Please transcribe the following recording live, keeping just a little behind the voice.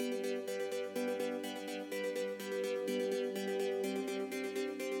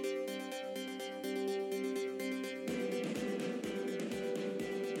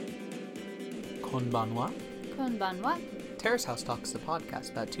Konbanwa. Konbanwa. Terrace House Talks is a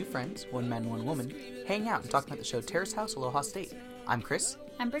podcast about two friends, one man, one woman, hanging out and talking about the show Terrace House Aloha State. I'm Chris.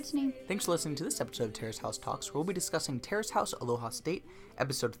 I'm Brittany. Thanks for listening to this episode of Terrace House Talks, where we'll be discussing Terrace House Aloha State,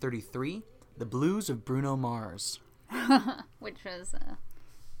 episode 33, The Blues of Bruno Mars. Which was a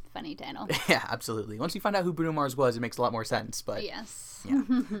funny title. Yeah, absolutely. Once you find out who Bruno Mars was, it makes a lot more sense, but... Yes. Yeah.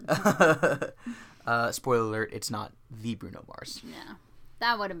 Spoiler alert, it's not the Bruno Mars. Yeah.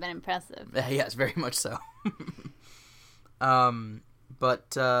 That would have been impressive. Yes, very much so.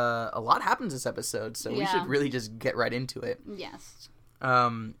 But a lot happens this episode, so we should really just get right into it. Yes.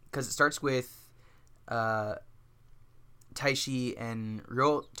 Because it starts with Taishi and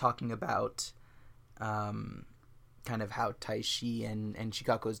Ryo talking about kind of how Taishi and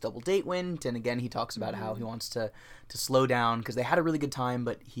Chikako's double date went, and again he talks about how he wants to slow down because they had a really good time,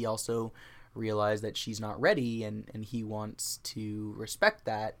 but he also realized that she's not ready, and he wants to respect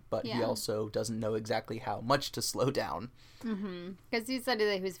that, but he also doesn't know exactly how much to slow down. Because he said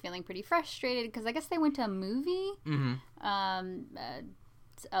that he was feeling pretty frustrated because I guess they went to a movie some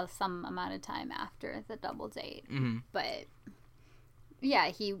amount of time after the double date. But yeah,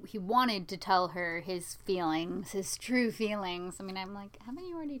 he wanted to tell her his feelings, his true feelings. I mean, I'm like, haven't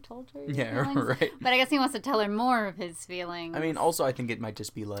you already told her your feelings? Right. But I guess he wants to tell her more of his feelings. I mean, also, I think it might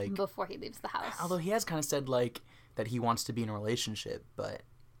just be like... before he leaves the house. Although he has kind of said, like, that he wants to be in a relationship, but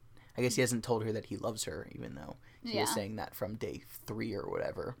I guess he hasn't told her that he loves her, even though he was saying that from day 3 or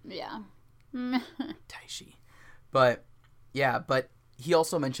whatever. Yeah. Taishi. But, yeah, but he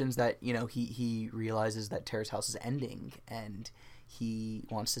also mentions that, you know, he realizes that Terrace House is ending, and he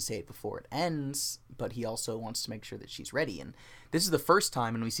wants to say it before it ends, but he also wants to make sure that she's ready. And this is the first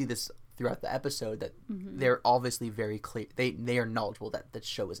time, and we see this throughout the episode, that they're obviously very clear. They are knowledgeable that the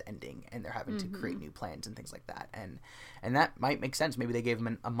show is ending, and they're having to create new plans and things like that. And that might make sense. Maybe they gave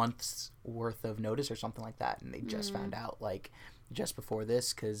him a month's worth of notice or something like that, and they just found out, like, just before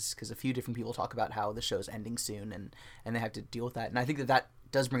this, because a few different people talk about how the show's ending soon, and they have to deal with that. And I think that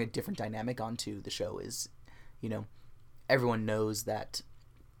does bring a different dynamic onto the show, is, you know, everyone knows that...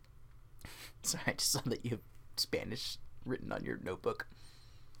 Sorry, I just saw that you have Spanish written on your notebook.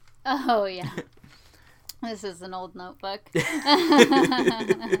 Oh, yeah. This is an old notebook.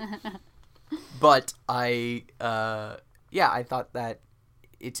 But I thought that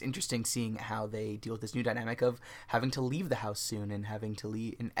it's interesting seeing how they deal with this new dynamic of having to leave the house soon, and having to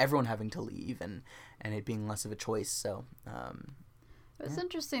leave, and everyone having to leave, and it being less of a choice. So, it's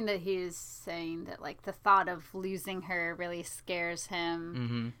interesting that he's saying that, like, the thought of losing her really scares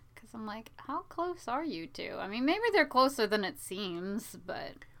him. Because I'm like, how close are you two? I mean, maybe they're closer than it seems,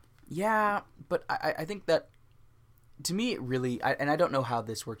 but... Yeah, but I think that, to me, it really... and I don't know how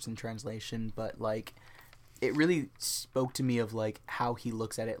this works in translation, but, like, it really spoke to me of, like, how he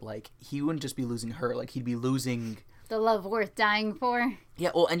looks at it. Like, he wouldn't just be losing her. Like, he'd be losing... the love worth dying for.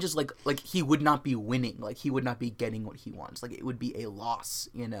 Yeah, well, and just, like he would not be winning. Like, he would not be getting what he wants. Like, it would be a loss,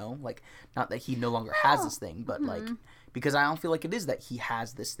 you know? Like, not that he no longer has this thing, but, like... Because I don't feel like it is that he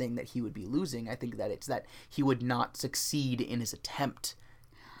has this thing that he would be losing. I think that it's that he would not succeed in his attempt.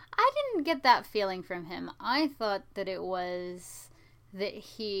 I didn't get that feeling from him. I thought that it was that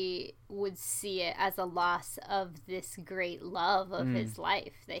he would see it as a loss of this great love of his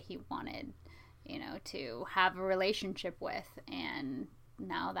life that he wanted, you know, to have a relationship with. And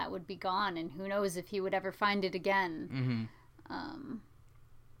now that would be gone. And who knows if he would ever find it again.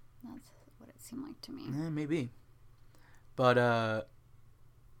 That's what it seemed like to me. Yeah, maybe. But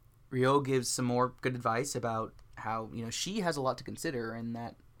Ryo gives some more good advice about how, you know, she has a lot to consider, and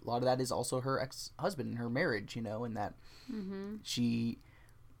that a lot of that is also her ex-husband and her marriage, you know, and that she,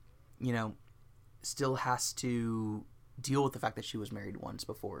 you know, still has to deal with the fact that she was married once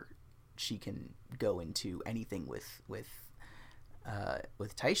before she can go into anything with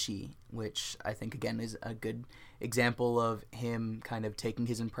Taishi, which I think, again, is a good example of him kind of taking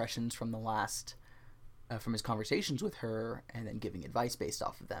his impressions from the last... from his conversations with her, and then giving advice based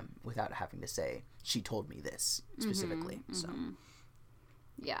off of them without having to say, she told me this specifically. So,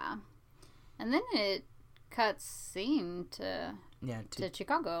 yeah. And then it cuts scene to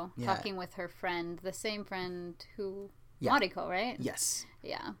Chicago, talking with her friend, the same friend who... Mariko, right? Yes.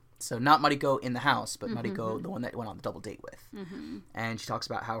 Yeah. So not Mariko in the house, but Mariko, the one that went on the double date with. And she talks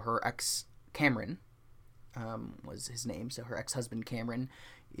about how her ex, Cameron, was his name, so her ex-husband Cameron,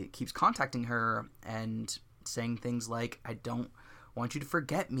 it keeps contacting her and saying things like, I don't want you to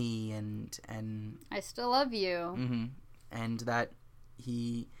forget me, and I still love you. And that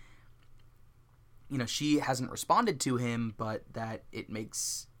he, you know, she hasn't responded to him, but that it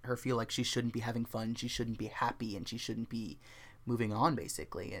makes her feel like she shouldn't be having fun, she shouldn't be happy, and she shouldn't be moving on,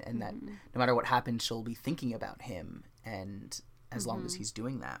 basically, and that no matter what happens, she'll be thinking about him, and as long as he's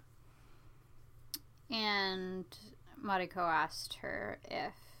doing that. And Mariko asked her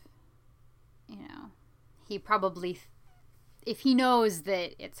if, he probably, if he knows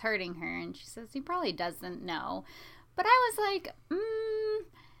that it's hurting her, and she says he probably doesn't know. But I was like,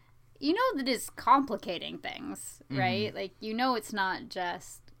 that it's complicating things, right? Like, it's not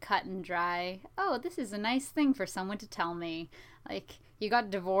just cut and dry. Oh, this is a nice thing for someone to tell me. Like, you got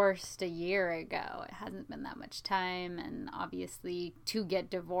divorced a year ago. It hasn't been that much time, and obviously to get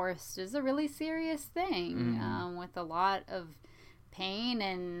divorced is a really serious thing, with a lot of pain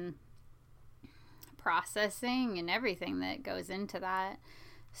and processing and everything that goes into that.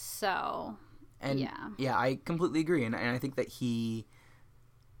 So, and yeah, I completely agree, and I think that he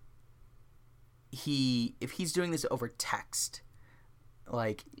if he's doing this over text,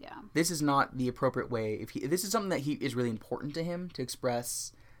 like, this is not the appropriate way. If this is something that is really important to him to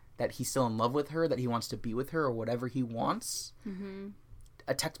express, that he's still in love with her, that he wants to be with her, or whatever he wants,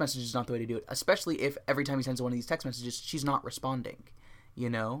 a text message is not the way to do it, especially if every time he sends one of these text messages, she's not responding,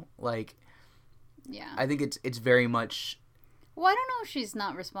 like, I think it's very much, well, I don't know if she's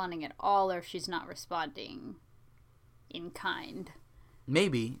not responding at all, or if she's not responding in kind.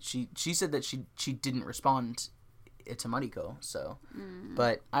 Maybe she said that she didn't respond to Mariko, so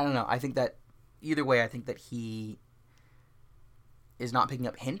but I don't know. I think that either way, I think that he is not picking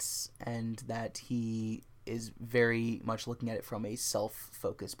up hints, and that he is very much looking at it from a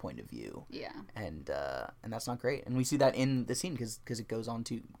self-focused point of view. Yeah. And that's not great. And we see that in the scene because it goes on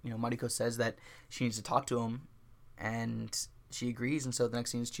to, Mariko says that she needs to talk to him, and she agrees. And so the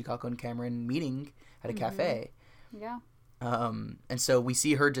next scene is Chikako and Cameron meeting at a cafe. Yeah. And so we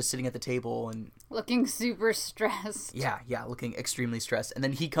see her just sitting at the table and looking super stressed. Yeah, looking extremely stressed. And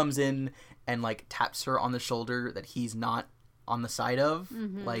then he comes in and like taps her on the shoulder that he's not on the side of,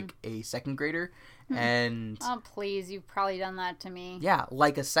 like a second grader. And oh, please, you've probably done that to me. Yeah,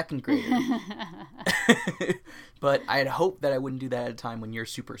 like a second grader. But I'd hope that I wouldn't do that at a time when you're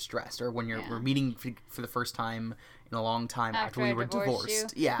super stressed, or when we're meeting for the first time in a long time after we were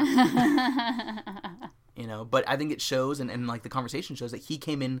divorced. Yeah. But I think it shows, and like the conversation shows, that he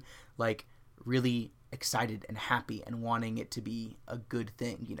came in like really excited and happy and wanting it to be a good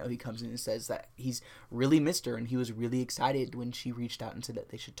thing. He comes in and says that he's really missed her, and he was really excited when she reached out and said that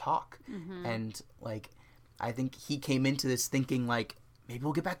they should talk. And like, I think he came into this thinking like, maybe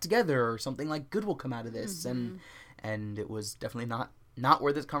we'll get back together, or something like good will come out of this. And it was definitely not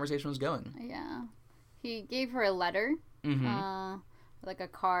where this conversation was going. Yeah. He gave her a letter, like a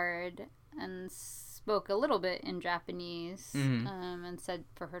card, and spoke a little bit in Japanese, and said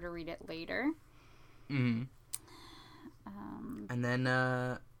for her to read it later. And then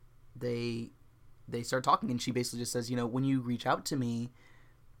they start talking, and she basically just says, when you reach out to me,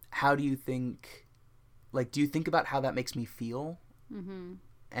 how do you think, like, do you think about how that makes me feel?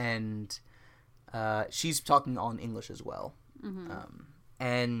 And she's talking all in English as well.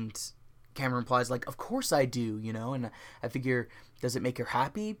 And Cameron replies, like, of course I do, and I figure, does it make her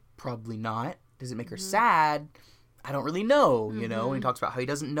happy? Probably not. Does it make her sad? I don't really know, and he talks about how he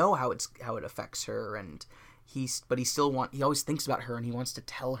doesn't know how it affects her, and he always thinks about her, and he wants to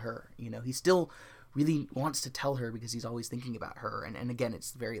tell her, he still really wants to tell her because he's always thinking about her, and again,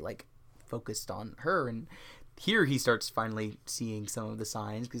 it's very like focused on her. And here he starts finally seeing some of the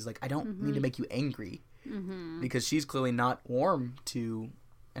signs, because he's like, I don't mean to make you angry, because she's clearly not warm to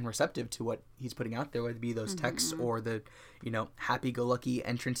and receptive to what he's putting out there, whether it be those texts or the happy-go-lucky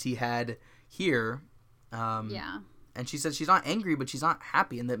entrance he had here. And she says she's not angry, but she's not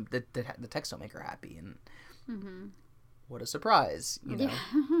happy, and the texts don't make her happy. And what a surprise, and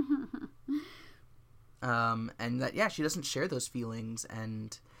that she doesn't share those feelings,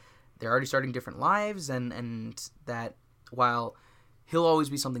 and they're already starting different lives, and that while he'll always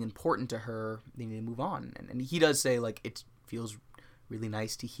be something important to her, they need to move on. And he does say, like, it feels really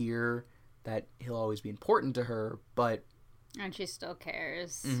nice to hear that he'll always be important to her, and she still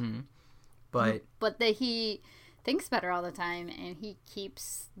cares. But that he thinks about her all the time, and he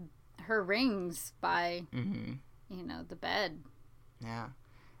keeps her rings by the bed. Yeah.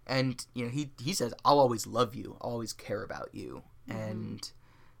 And he says, I'll always love you, I'll always care about you. And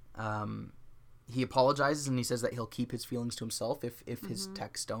he apologizes, and he says that he'll keep his feelings to himself if his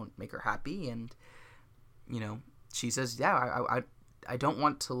texts don't make her happy. And she says, I don't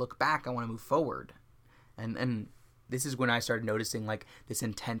want to look back, I want to move forward. And this is when I started noticing like this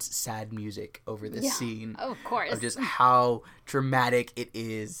intense sad music over this scene. Of course. Of just how dramatic it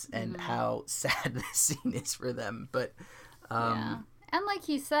is, and how sad this scene is for them. But and And like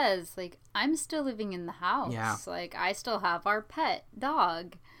he says, like, I'm still living in the house. Yeah. Like, I still have our pet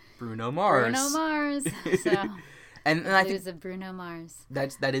dog. Bruno Mars. Bruno Mars. So, and I think a Bruno Mars.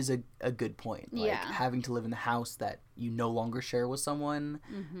 that is a good point. Like, Yeah. having to live in the house that you no longer share with someone.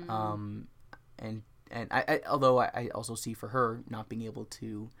 Mm-hmm. And I although I also see for her not being able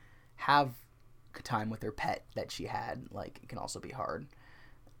to have time with her pet that she had, like, it can also be hard.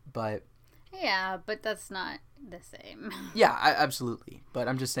 But Yeah, but that's not the same. yeah, absolutely. But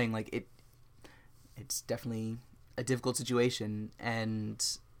I'm just saying, like, it's definitely a difficult situation, and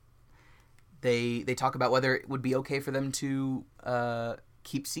they talk about whether it would be okay for them to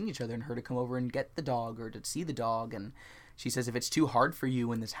keep seeing each other and her to come over and get the dog or to see the dog. And she says, if it's too hard for you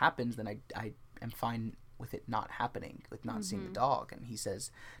when this happens, then I am fine with it not happening, with not seeing the dog. And he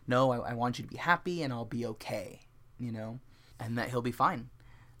says, no, I want you to be happy and I'll be okay, you know, and that he'll be fine.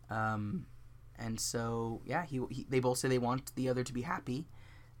 And so, yeah, they both say they want the other to be happy,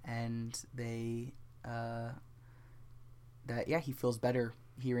 and they, he feels better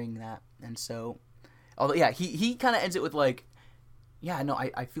hearing that. And so, although, yeah, he kind of ends it with, like, yeah, no,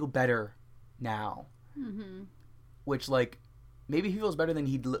 I feel better now. Mm-hmm. Which, like, maybe he feels better than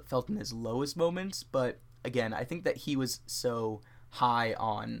he'd felt in his lowest moments, but again, I think that he was so high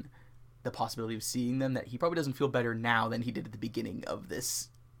on the possibility of seeing them that he probably doesn't feel better now than he did at the beginning of this,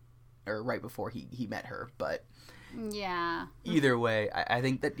 or right before he met her. But yeah, either way, I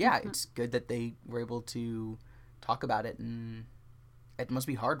think that, yeah, it's good that they were able to talk about it, and it must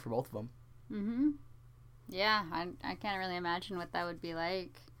be hard for both of them. Mm-hmm. Yeah, I can't really imagine what that would be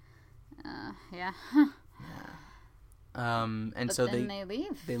like. Yeah. And But so then they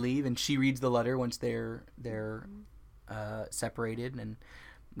leave. They leave, and she reads the letter once they're separated, and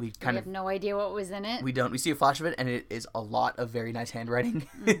we have no idea what was in it. We see a flash of it, and it is a lot of very nice handwriting.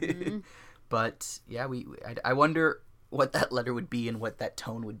 Mm-hmm. But yeah, I wonder what that letter would be and what that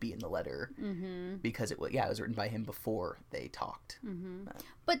tone would be in the letter, because it was written by him before they talked. Mm-hmm.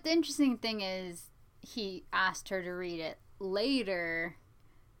 But the interesting thing is, he asked her to read it later,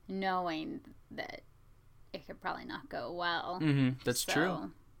 knowing that it could probably not go well. That's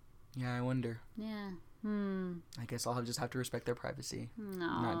true. Yeah, I wonder. Yeah. I guess I'll just have to respect their privacy.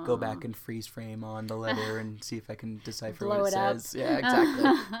 No. Not go back and freeze frame on the letter and see if I can decipher Blow what it up. says. Yeah, exactly.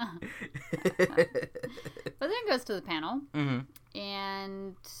 But then it goes to the panel,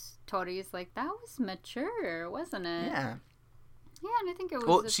 and Tori's like, that was mature, wasn't it? Yeah. Yeah, and I think it was.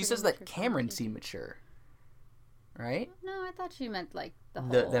 Well, she says that Cameron seemed mature, right? No, I thought she meant like the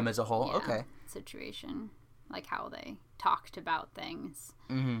whole them as a whole. yeah, Okay. situation, like how they talked about things.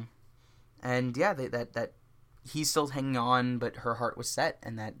 And yeah, that he's still hanging on, but her heart was set,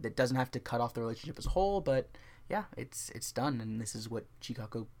 and that doesn't have to cut off the relationship as a whole. But yeah, it's done, and this is what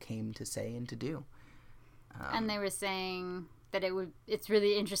Chikako came to say and to do. And they were saying that it's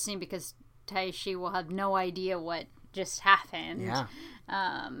really interesting because Taishi will have no idea what just happened. Yeah.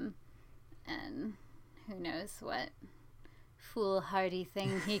 And who knows what foolhardy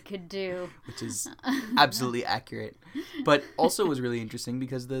thing he could do. Which is absolutely accurate. But also was really interesting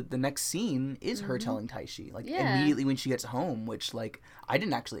because the next scene is her telling Taishi, like, immediately when she gets home, which, like, I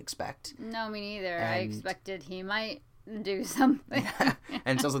didn't actually expect. No, me neither. I expected he might do something. Yeah.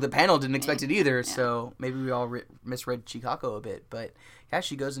 And it sounds like the panel didn't expect it either, so maybe we all misread Chikako a bit. But yeah,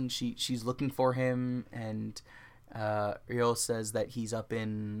 she goes and she's looking for him, and Ryo says that he's up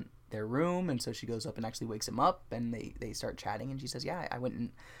in their room, and so she goes up and actually wakes him up, and they start chatting, and she says, yeah, I went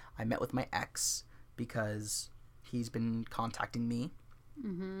and I met with my ex because he's been contacting me.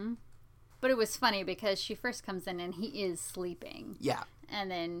 But it was funny because she first comes in and he is sleeping. Yeah. And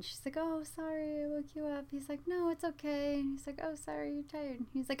then she's like, oh, sorry, I woke you up. He's like, no, it's okay. And he's like, oh, sorry, you're tired. And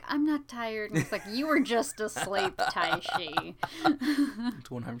he's like, I'm not tired. And he's like, you were just asleep, Taishi. It's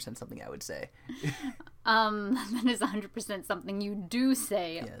 100% something I would say. That is 100% something you do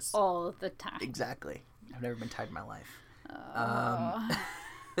say all the time. Exactly. I've never been tired in my life.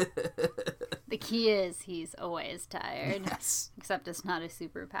 The key is he's always tired. Yes. Except it's not a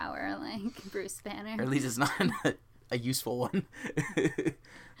superpower like Bruce Banner. Or at least it's not a useful one.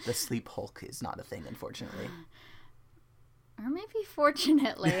 The sleep Hulk is not a thing, unfortunately. Or maybe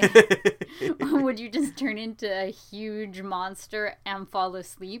fortunately. Would you just turn into a huge monster and fall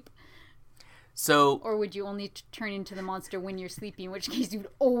asleep? So, or would you only turn into the monster when you're sleeping, in which case you'd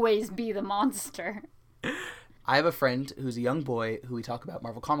always be the monster? I have a friend who's a young boy who we talk about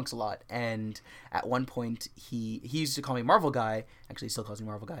Marvel Comics a lot, and at one point he used to call me Marvel Guy. Actually, he still calls me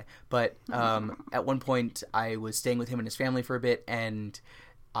Marvel Guy. But at one point I was staying with him and his family for a bit, and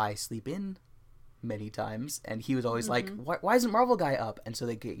I sleep in many times, and he was always like, why isn't Marvel Guy up? And so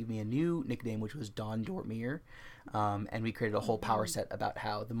they gave me a new nickname, which was Don Dortmere, and we created a whole power set about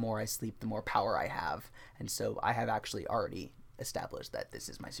how the more I sleep, the more power I have, and so I have actually already established that this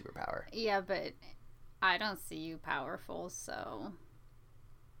is my superpower. Yeah, but I don't see you powerful, so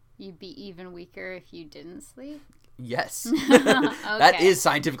you'd be even weaker if you didn't sleep? Yes. Okay. That is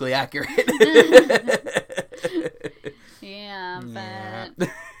scientifically accurate. Yeah, but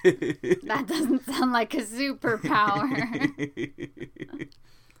that doesn't sound like a superpower.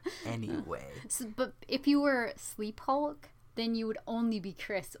 Anyway. But if you were Sleep Hulk, then you would only be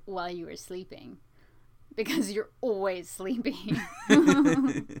Chris while you were sleeping. Because you're always sleeping.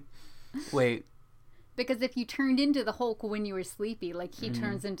 Wait. Because if you turned into the Hulk when you were sleepy, like he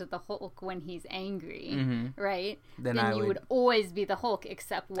turns into the Hulk when he's angry, right? Then you would always be the Hulk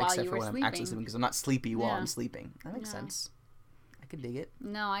except while you were when sleeping. I'm actually sleeping, because I'm not sleepy while I'm sleeping. That makes sense. I can dig it.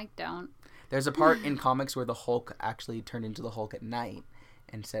 No, I don't. There's a part in comics where the Hulk actually turned into the Hulk at night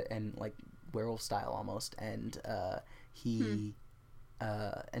and like werewolf style almost, and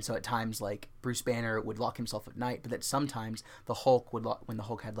and so at times, like, Bruce Banner would lock himself at night, but that sometimes the Hulk would when the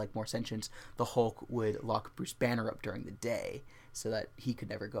Hulk had, like, more sentience, the Hulk would lock Bruce Banner up during the day so that he could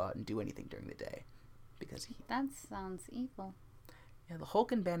never go out and do anything during the day. Because that sounds evil. Yeah, the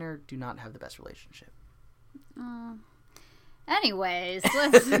Hulk and Banner do not have the best relationship. Anyways,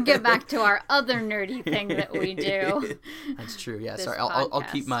 let's get back to our other nerdy thing that we do. That's true, yeah. Sorry, I'll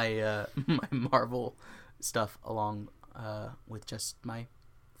keep my my Marvel stuff along with just my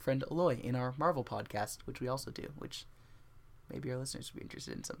friend Aloy in our Marvel podcast, which we also do, which maybe our listeners would be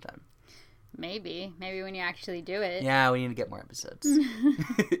interested in sometime. Maybe when you actually do it. Yeah, we need to get more episodes.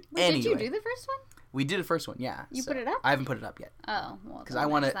 Wait, anyway, did you do the first one? We did the first one, yeah. You put it up? I haven't put it up yet. Oh, well, because I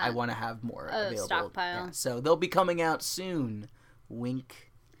want to have more available. Stockpile. Yeah, so they'll be coming out soon.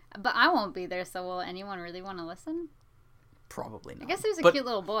 Wink. But I won't be there, so will anyone really want to listen? Probably not. I guess there's a cute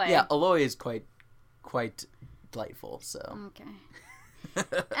little boy. Yeah, Aloy is quite delightful, so. Okay.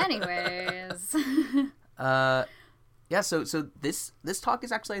 Anyways. Yeah, so this talk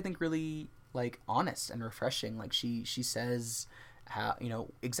is actually, I think, really, like, honest and refreshing. Like, she says how,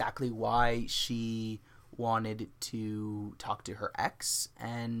 exactly why she wanted to talk to her ex,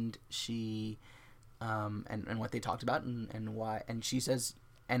 and she and what they talked about, and why, and she says,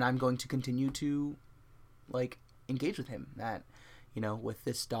 and I'm going to continue to, like, engage with him, that with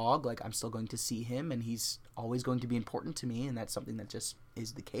this dog, like, I'm still going to see him, and he's always going to be important to me, and that's something that just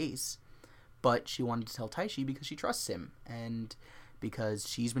is the case. But she wanted to tell Taishi because she trusts him, and because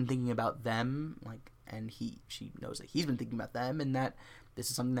she's been thinking about them, like, and she knows that he's been thinking about them, and that this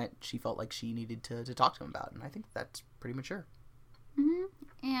is something that she felt like she needed to talk to him about, and I think that's pretty mature. Mm-hmm.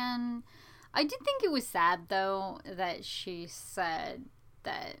 And I did think it was sad, though, that she said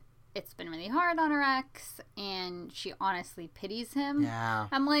that it's been really hard on her ex, and she honestly pities him. Yeah.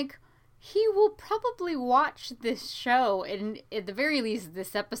 I'm like, he will probably watch this show, and at the very least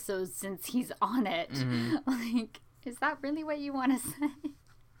this episode, since he's on it. Mm-hmm. Like, is that really what you want to say?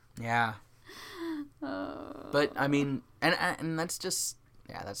 Yeah. But, I mean, and that's just,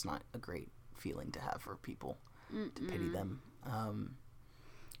 yeah, that's not a great feeling to have for people, to pity them.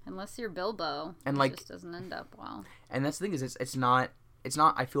 Unless you're Bilbo, and, it like, just doesn't end up well. And that's the thing, is it's not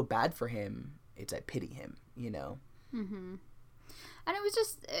I feel bad for him, it's I pity him, Mm-hmm. And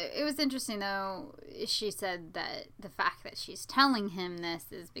it was interesting, though, she said that the fact that she's telling him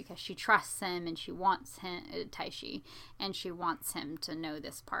this is because she trusts him, and she wants him, Taishi, and she wants him to know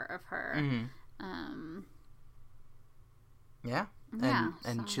this part of her. Mm-hmm. Yeah.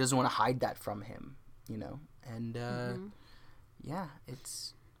 And she doesn't want to hide that from him, and, yeah,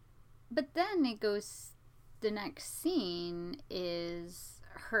 it's... But then it goes, the next scene is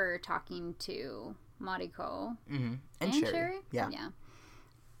her talking to Mariko. Mm-hmm. And Sherry. Yeah.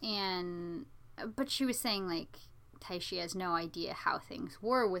 But she was saying, like, Taishi has no idea how things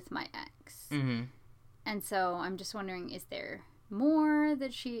were with my ex. Mm-hmm. And so I'm just wondering, is there more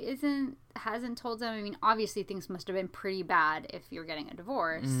that she hasn't told them? I mean, obviously things must have been pretty bad if you're getting a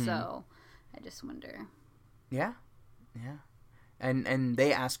divorce. Mm-hmm. So I just wonder. Yeah. Yeah. And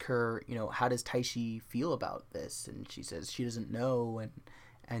they ask her, how does Taishi feel about this? And she says she doesn't know,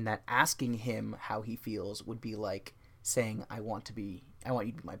 and that asking him how he feels would be like saying, I want you to be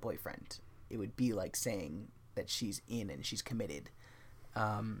my boyfriend. It would be like saying that she's in and she's committed.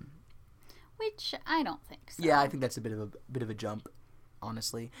 Which I don't think so. Yeah, I think that's a bit of a jump,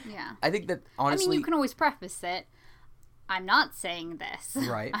 honestly. Yeah. I think that, honestly... I mean, you can always preface it, I'm not saying this.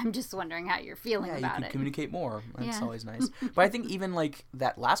 Right. I'm just wondering how you're feeling about it. Yeah, you can communicate more. That's always nice. But I think even, like,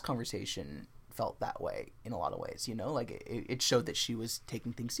 that last conversation, felt that way in a lot of ways, you know? Like, it showed that she was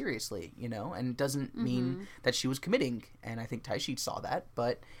taking things seriously, you know? And it doesn't mean that she was committing, and I think Taishi saw that,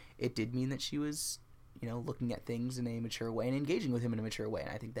 but it did mean that she was, you know, looking at things in a mature way and engaging with him in a mature way,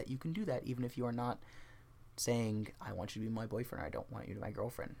 and I think that you can do that even if you are not saying, I want you to be my boyfriend, or I don't want you to be my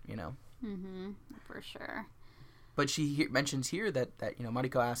girlfriend, you know? For sure. But she mentions here that, you know,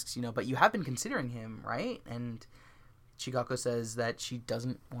 Mariko asks, you know, but you have been considering him, right? And Chikako says that she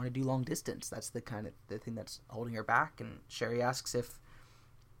doesn't want to do long distance. That's the thing that's holding her back. And Sherry asks if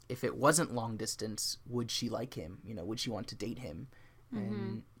it wasn't long distance, would she like him? You know, would she want to date him?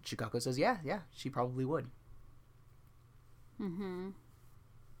 And Chikako says, yeah, she probably would. And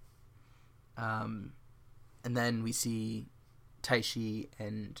then we see Taishi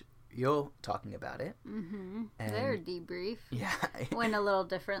and Ryo talking about it. And their debrief. Yeah. Went a little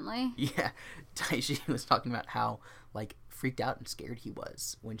differently. Yeah. Taishi was talking about how, like, freaked out and scared he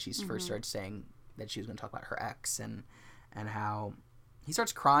was when she first started saying that she was going to talk about her ex, and how he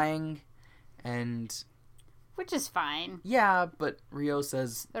starts crying, and... Which is fine. Yeah, but Ryo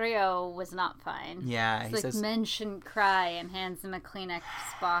says... Ryo was not fine. Yeah, he says... men shouldn't cry, and hands him a Kleenex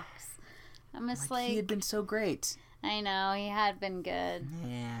box. I'm just like... He had been so great. I know, he had been good.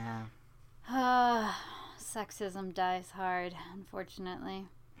 Yeah. Sexism dies hard, unfortunately.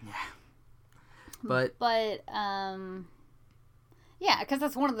 Yeah. But yeah, because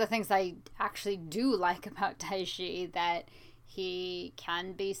that's one of the things I actually do like about Taishi, that he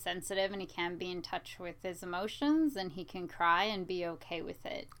can be sensitive and he can be in touch with his emotions, and he can cry and be okay with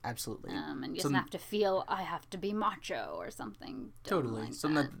it. Absolutely. And he doesn't have to feel, I have to be macho or something. Totally. Like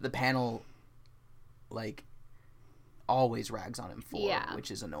Something that the panel, like, always rags on him for,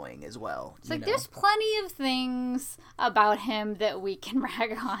 which is annoying as well. It's like, there's plenty of things about him that we can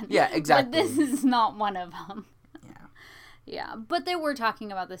rag on. Yeah, exactly. But this is not one of them. Yeah, but they were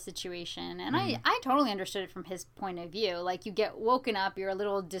talking about the situation, and I totally understood it from his point of view. Like, you get woken up, you're a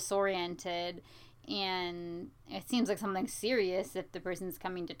little disoriented, and it seems like something serious if the person's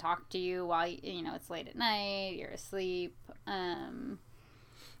coming to talk to you while, you know, it's late at night, you're asleep.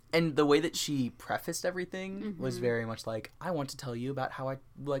 And the way that she prefaced everything was very much like, I want to tell you about how I,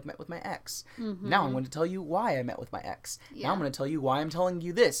 like, met with my ex. Now I'm going to tell you why I met with my ex. Now I'm going to tell you why I'm telling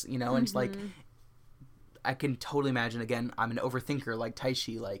you this, you know? And it's like, I can totally imagine, again, I'm an overthinker like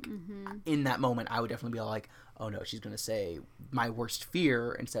Taishi, like, in that moment, I would definitely be like, oh no, she's going to say my worst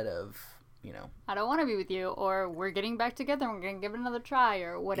fear instead of, you know. I don't want to be with you, or we're getting back together, we're going to give it another try,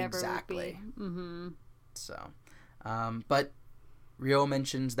 or whatever Exactly. it would be. So, but Ryo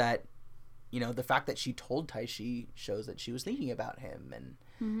mentions that, you know, the fact that she told Taishi shows that she was thinking about him, and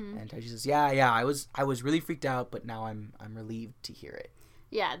and Taishi says, yeah, I was really freaked out, but now I'm relieved to hear it.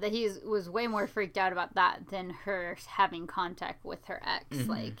 Yeah, that he was way more freaked out about that than her having contact with her ex.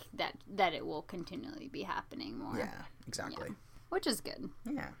 Like, that it will continually be happening more. Yeah, exactly. Yeah. Which is good.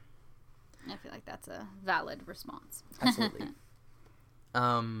 Yeah. I feel like that's a valid response. Absolutely.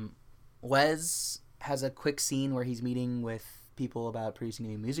 Wes has a quick scene where he's meeting with people about producing a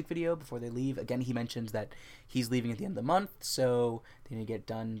new music video before they leave. Again, he mentions that he's leaving at the end of the month, so they need to get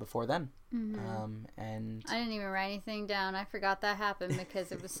done before then. And I didn't even write anything down. I forgot that happened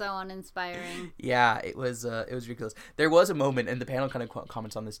because it was so uninspiring. Yeah, it was ridiculous. There was a moment, and the panel kind of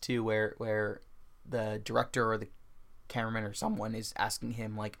comments on this too, where the director or the cameraman or someone is asking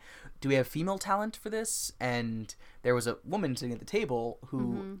him, like, do we have female talent for this? And there was a woman sitting at the table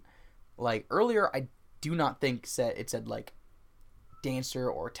who, like, earlier, I do not think it said like dancer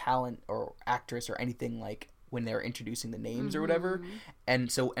or talent or actress or anything, like, when they're introducing the names or whatever. And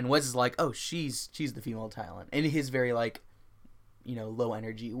Wes is like, oh, she's the female talent, in his very, like, you know, low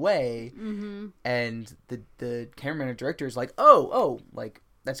energy way. And the cameraman or director is like, oh, like,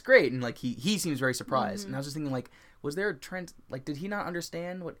 that's great. And, like, he seems very surprised. And I was just thinking, like, was there a trend, like, did he not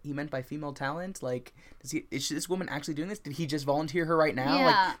understand what he meant by female talent? Like, is this woman actually doing this? Did he just volunteer her right now? Yeah,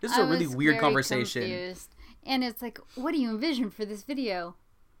 like, this is a really weird conversation. Confused. And it's like, what do you envision for this video?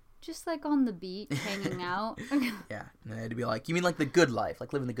 Just, like, on the beach, hanging out. Yeah. And I had to be like, you mean, like, the good life?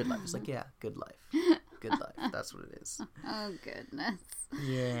 Like, living the good life. It's like, yeah, good life. Good life. That's what it is. Oh, goodness.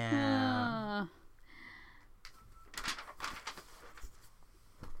 Yeah.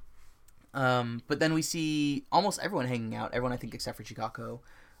 But then we see almost everyone hanging out. Everyone, I think, except for Chikako,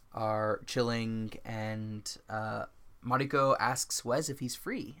 are chilling, and Mariko asks Wes if he's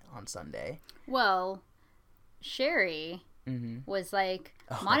free on Sunday. Well, Sherry was like,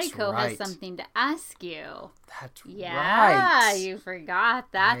 Mariko has something to ask you. That's right. Yeah, you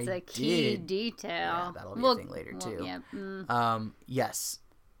forgot. That's a key detail. Yeah, that'll be a thing later, too. Yeah. Yes.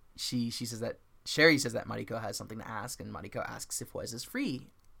 She says that, Sherry says that Mariko has something to ask, and Mariko asks if Wes is free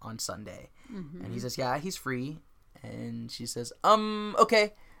on Sunday. And he says, yeah, he's free. And she says,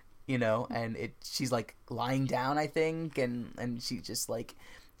 okay. And she's like lying down, I think. And she just like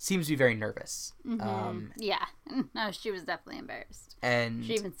seems to be very nervous. Yeah. No, she was definitely embarrassed. And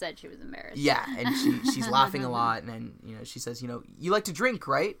she even said she was embarrassed. Yeah. And she's laughing a lot. And then, she says, you like to drink,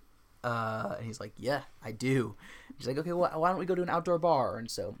 right? And he's like, yeah, I do. She's like, okay, well, why don't we go to an outdoor bar?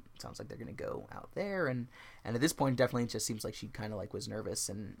 And so it sounds like they're going to go out there. And at this point, definitely it just seems like she kind of like was nervous.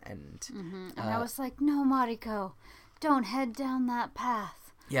 And I was like, no, Mariko, don't head down that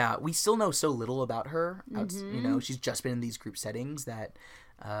path. Yeah, we still know so little about her. She's just been in these group settings that,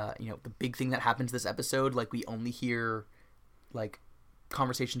 the big thing that happens this episode, like we only hear like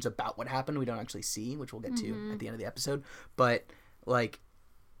conversations about what happened. We don't actually see, which we'll get to at the end of the episode. But like,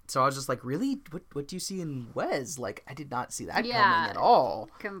 so I was just like, really? What do you see in Wes? Like, I did not see that coming at all.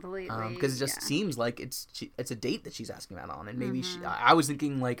 Completely. Because it just seems like it's a date that she's asking out on. And maybe I was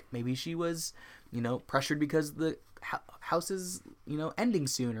thinking, like, maybe she was, pressured because the house is, ending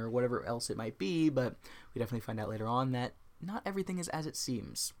soon or whatever else it might be. But we definitely find out later on that not everything is as it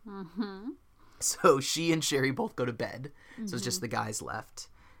seems. So she and Sherry both go to bed. So it's just the guys left.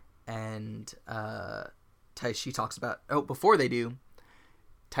 And Taishi talks about... Oh, before they do...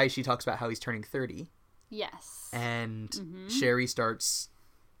 Taishi talks about how he's turning 30. Yes. And Sherry starts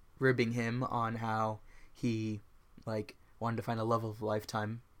ribbing him on how he, like, wanted to find a love of a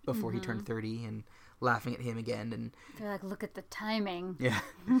lifetime before he turned 30 and laughing at him again. And they're like, look at the timing. Yeah.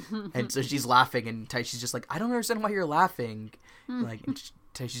 And so she's laughing and Taishi's just like, I don't understand why you're laughing. Like, and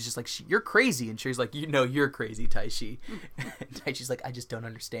Taishi's just like, you're crazy. And Sherry's like, you're crazy, Taishi. And Taishi's like, I just don't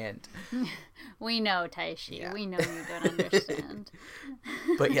understand. We know, Taishi. Yeah. We know you don't understand.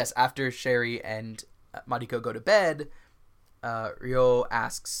 But yes, after Sherry and Mariko go to bed, Ryo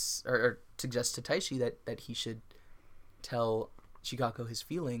asks or suggests to Taishi that he should tell Chikako his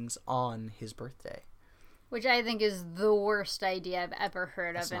feelings on his birthday. Which I think is the worst idea I've ever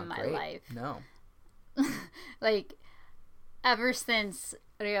heard of in my life. No. Like, ever since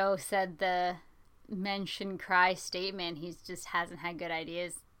Ryo said the men shouldn't cry statement, he just hasn't had good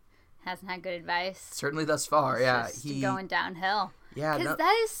ideas, hasn't had good advice. Certainly thus far, yeah. He's going downhill. Yeah, because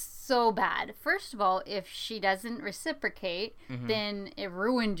that is so bad. First of all, if she doesn't reciprocate, then it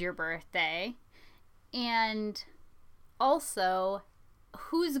ruined your birthday. And also,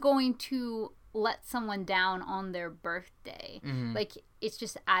 who's going to let someone down on their birthday? Like, it's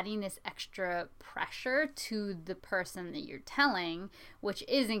just adding this extra pressure to the person that you're telling, which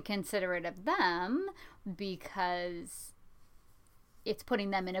isn't considerate of them because it's putting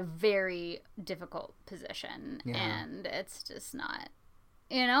them in a very difficult position. And it's just not,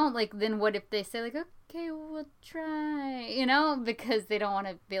 like, then what if they say, like, okay, we'll try, because they don't want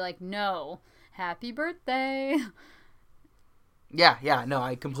to be like, no, happy birthday. Yeah, no,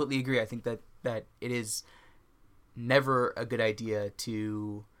 I completely agree. I think that it is never a good idea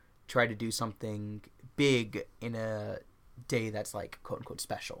to try to do something big in a day that's like quote unquote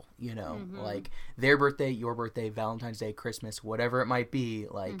special, like their birthday, your birthday, Valentine's Day, Christmas, whatever it might be,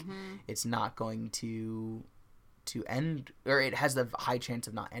 like it's not going to end, or it has the high chance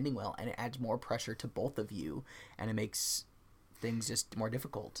of not ending well, and it adds more pressure to both of you and it makes things just more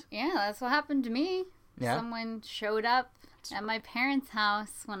difficult. Yeah, that's what happened to me. Someone showed up at my parents'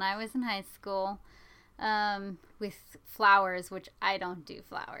 house when I was in high school with flowers, which I don't do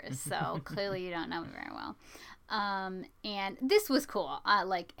flowers, so clearly you don't know me very well. And this was cool,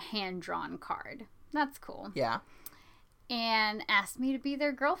 like hand-drawn card. That's cool. Yeah. And asked me to be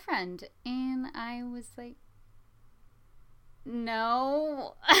their girlfriend, and I was like,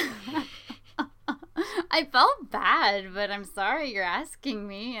 no. I felt bad, but I'm sorry you're asking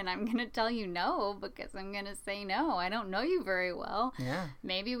me, and I'm going to tell you no because I'm going to say no. I don't know you very well. Yeah.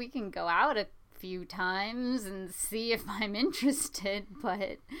 Maybe we can go out a few times and see if I'm interested,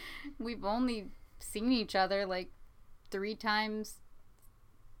 but we've only seen each other like 3 times,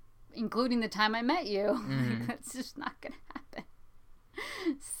 including the time I met you. Like, that's just not going to happen.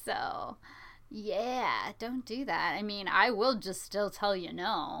 So, yeah, don't do that. I mean, I will just still tell you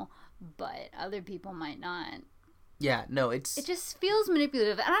no, but other people might not. Yeah, no, it just feels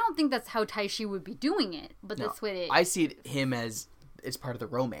manipulative, and I don't think that's how Taishi would be doing it, but that's what it... I see him as it's part of the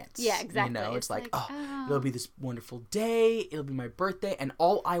romance. Yeah, exactly. It's like, it'll be this wonderful day, it'll be my birthday, and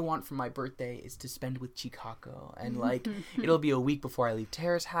all I want for my birthday is to spend with Chikako, and like, it'll be a week before I leave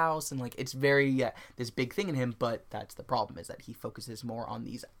Tara's house, and like, it's very, this big thing in him, but that's the problem, is that he focuses more on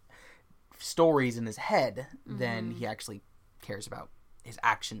these stories in his head than he actually cares about his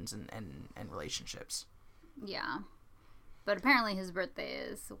actions and relationships. Yeah. But apparently his birthday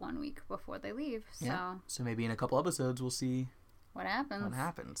is 1 week before they leave, so... Yeah. So maybe in a couple episodes we'll see what happens. What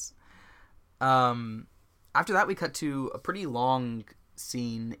happens? After that, we cut to a pretty long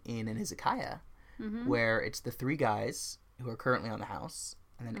scene in an izakaya, where it's the three guys who are currently on the house,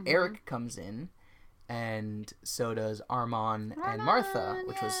 and then Eric comes in, and so does Armand and Martha,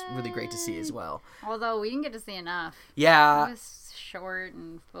 which was really great to see as well. Although we didn't get to see enough. Yeah. It was short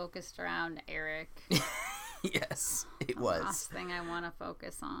and focused around Eric. Yes, it was. Last thing I want to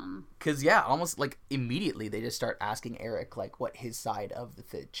focus on. Because, yeah, almost like immediately they just start asking Eric like what his side of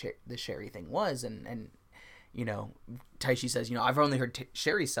the Sherry thing was, and you know, Taishi says, you know, I've only heard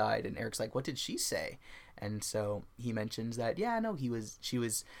Sherry's side, and Eric's like, what did she say? And so he mentions that, yeah, no, she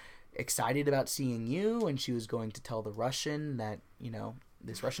was excited about seeing you, and she was going to tell the Russian that, you know,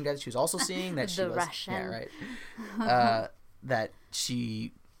 this Russian guy that she was also seeing that she was Russian. Yeah, right. That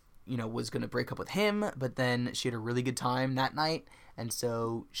she, you know, was going to break up with him, but then she had a really good time that night, and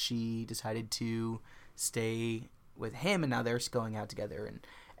so she decided to stay with him, and now they're going out together,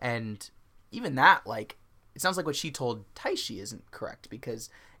 and even that, like, it sounds like what she told Taishi isn't correct, because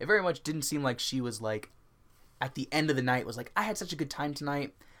it very much didn't seem like she was like, at the end of the night was like, I had such a good time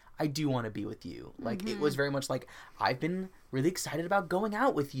tonight, I do want to be with you. Like, it was very much like, I've been really excited about going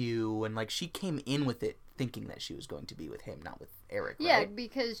out with you, and like she came in with it thinking that she was going to be with him, not with Eric. Yeah, right?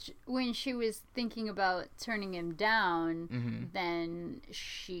 because when she was thinking about turning him down, then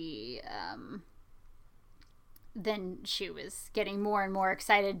she was getting more and more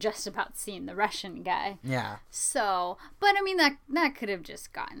excited just about seeing the Russian guy. Yeah. So, but I mean, that could have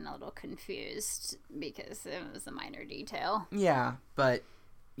just gotten a little confused because it was a minor detail. Yeah, but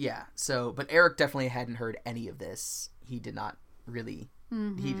but Eric definitely hadn't heard any of this. He did not really.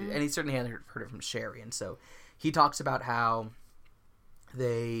 And he certainly hadn't heard it from Sherry, and so he talks about how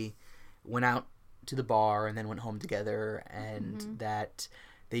they went out to the bar and then went home together, and that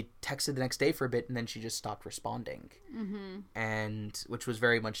they texted the next day for a bit, and then she just stopped responding, and which was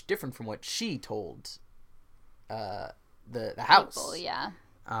very much different from what she told the house. People, yeah,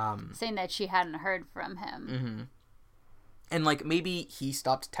 saying that she hadn't heard from him, and like maybe he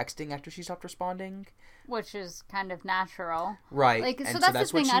stopped texting after she stopped responding, which is kind of natural, right? Like, and so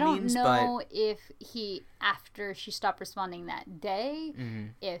that's the thing. I don't means, know if he, after she stopped responding that day,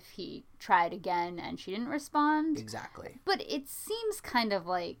 if he tried again and she didn't respond. Exactly. But it seems kind of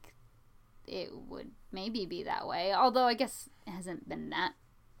like it would maybe be that way. Although I guess it hasn't been that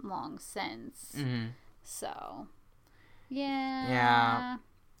long since. So, yeah. Yeah.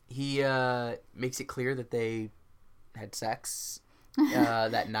 He makes it clear that they had sex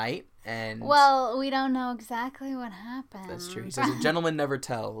that night, and well, we don't know exactly what happened. that's true. He says a gentleman never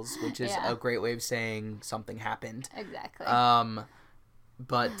tells, which is a great way of saying something happened. Exactly.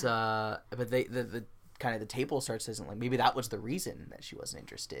 But they the kind of the table starts saying like maybe that was the reason that she wasn't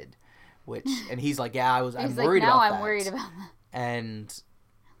interested, and he's like, yeah, I'm like, worried about that. I'm worried about that. And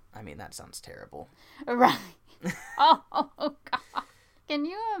I mean, that sounds terrible. Right. Oh God. Can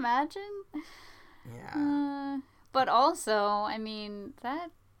you imagine? Yeah. But also, I mean,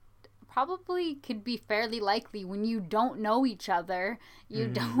 that probably could be fairly likely when you don't know each other. You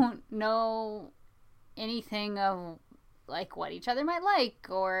don't know anything of, like, what each other might like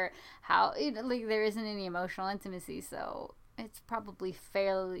or how, like, there isn't any emotional intimacy, so it's probably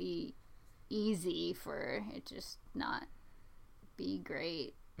fairly easy for it just not be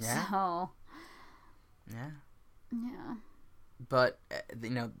great. Yeah. So. Yeah. Yeah. But,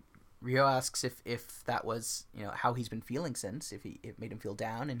 you know, Ryo asks if that was, you know, how he's been feeling since, if it made him feel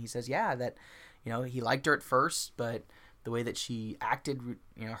down, and he says, yeah, that, you know, he liked her at first, but the way that she acted,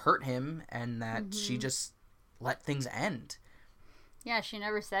 you know, hurt him, and that she just let things end. Yeah, she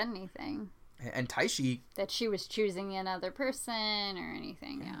never said anything. And Taishi... that she was choosing another person or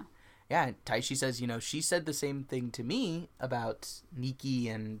anything, yeah. Yeah, and Taishi says, you know, she said the same thing to me about Nikki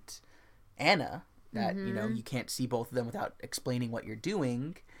and Anna, that, you know, you can't see both of them without explaining what you're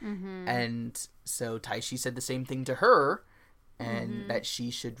doing. And so Taishi said the same thing to her, and that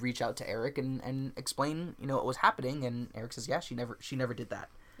she should reach out to Eric and explain, you know, what was happening. And Eric says, yeah, she never did that.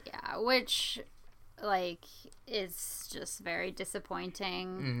 Yeah, which, like, is just very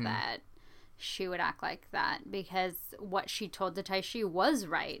disappointing that she would act like that, because what she told the Taishi was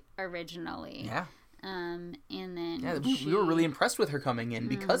right originally. Yeah. And then we were really impressed with her coming in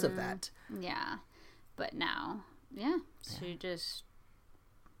because of that. Yeah. But now, she just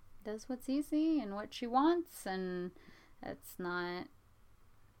does what's easy and what she wants, and it's not...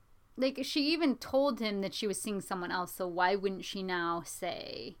 Like, she even told him that she was seeing someone else, so why wouldn't she now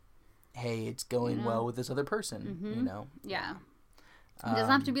say... Hey, it's going well with this other person, you know? Yeah. It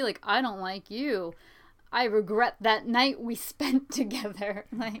doesn't have to be like, I don't like you. I regret that night we spent together.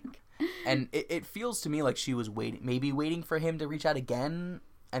 Like, and it feels to me like she was waiting for him to reach out again,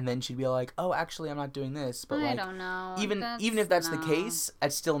 and then she'd be like, oh, actually, I'm not doing this. But I like, don't know. even if that's the case,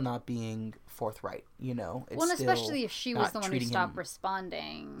 it's still not being forthright, you know? It's well, especially if she was the one who stopped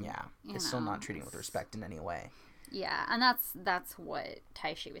responding. Yeah, it's still not treating him with respect in any way. Yeah, and that's what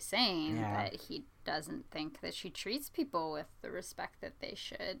Taishi was saying, that he doesn't think that she treats people with the respect that they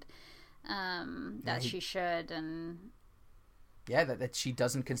should, she should, and... Yeah, that she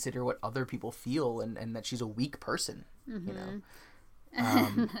doesn't consider what other people feel, and that she's a weak person, you know?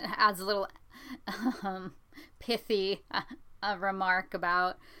 Adds a little pithy remark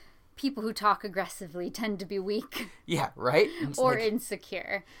about people who talk aggressively tend to be weak. Yeah, right? Or like...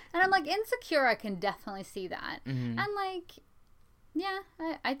 insecure. And I'm like, insecure, I can definitely see that. And like, yeah,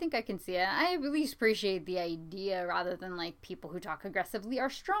 I think I can see it. I at least appreciate the idea rather than like people who talk aggressively are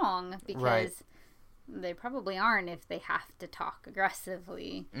strong, because they probably aren't if they have to talk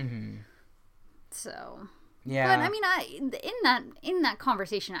aggressively. So... Yeah, but I mean, in that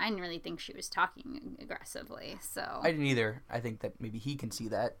conversation, I didn't really think she was talking aggressively. So I didn't either. I think that maybe he can see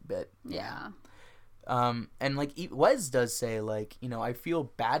that, but yeah. And like Wes does say, like, you know, I feel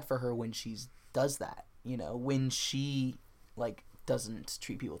bad for her when she does that. You know, when she like doesn't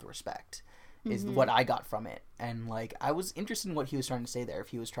treat people with respect, is what I got from it. And like, I was interested in what he was trying to say there. If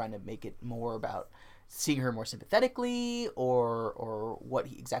he was trying to make it more about seeing her more sympathetically, or what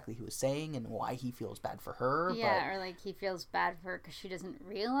exactly he was saying and why he feels bad for her. Yeah, or like he feels bad for her because she doesn't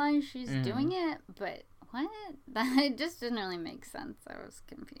realize she's doing it. But what? It just didn't really make sense. I was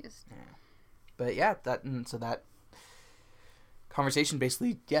confused. Yeah. But yeah, that conversation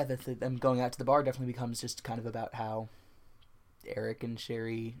basically, them going out to the bar definitely becomes just kind of about how Eric and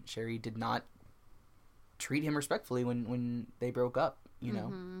Sherry did not treat him respectfully when they broke up, you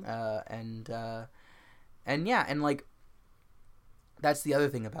know, and yeah, and like, that's the other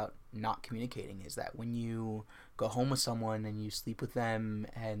thing about not communicating, is that when you go home with someone and you sleep with them,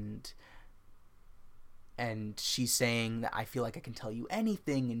 and she's saying that I feel like I can tell you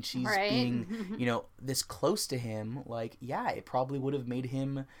anything, and she's being, you know, this close to him, like, yeah, it probably would have made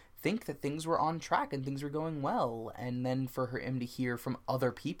him think that things were on track and things were going well. And then for him to hear from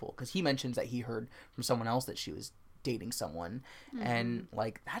other people, because he mentions that he heard from someone else that she was dating someone, and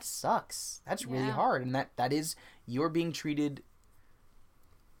like, that sucks. That's really hard. And that is, you're being treated,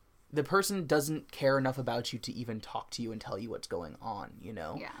 the person doesn't care enough about you to even talk to you and tell you what's going on, you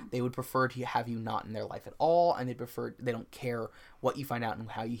know? Yeah. They would prefer to have you not in their life at all, and they don't care what you find out and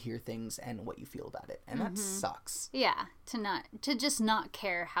how you hear things and what you feel about it. And that sucks. Yeah, to just not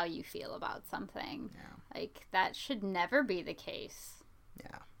care how you feel about something. Yeah. Like, that should never be the case.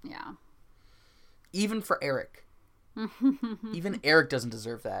 Yeah. Yeah. Even for Eric. Even Eric doesn't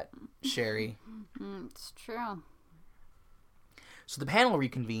deserve that, Sherry. It's true. So the panel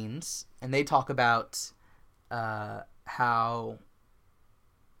reconvenes, and they talk about how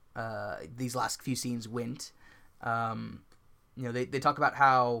these last few scenes went. You know, they talk about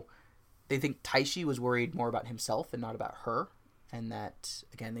how they think Taishi was worried more about himself and not about her. And that,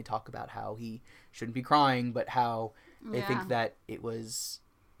 again, they talk about how he shouldn't be crying, but how they think that it was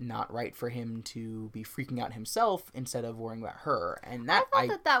not right for him to be freaking out himself instead of worrying about her. And that I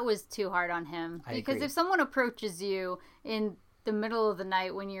thought that was too hard on him. Because if someone approaches you in the middle of the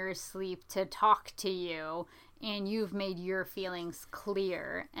night when you're asleep to talk to you, and you've made your feelings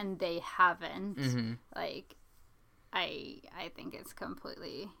clear and they haven't, like, I think it's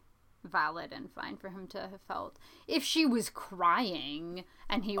completely valid and fine for him to have felt. If she was crying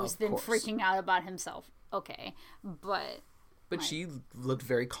and he was then freaking out about himself, okay, but she looked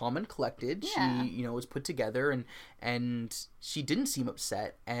very calm and collected. Yeah. She, you know, was put together, and she didn't seem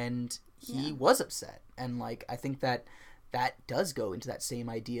upset, and he was upset. And like, I think that does go into that same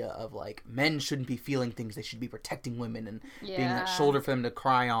idea of like, men shouldn't be feeling things, they should be protecting women and being that shoulder for them to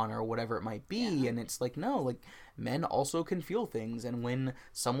cry on, or whatever it might be. And it's like, no, like, men also can feel things, and when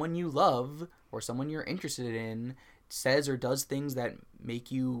someone you love or someone you're interested in says or does things that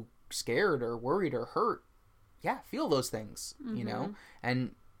make you scared or worried or hurt, feel those things, you know?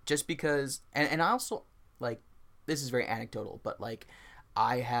 And just because, and I also, like, this is very anecdotal, but like,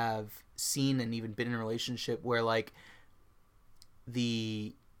 I have seen and even been in a relationship where like,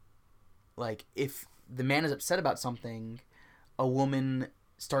 if the man is upset about something, a woman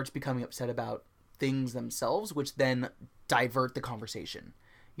starts becoming upset about things themselves, which then divert the conversation,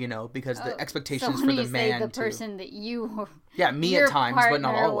 you know, because the expectations for the man the person that you me at times, but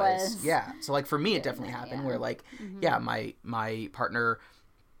not always. So like, for me, it definitely happened where like, my partner,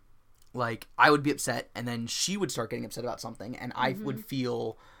 like, I would be upset, and then she would start getting upset about something, and I would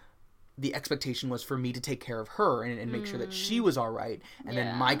feel the expectation was for me to take care of her and make sure that she was all right, and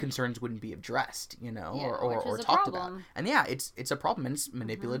then my concerns wouldn't be addressed, you know, or talked about. And yeah, it's a problem, and it's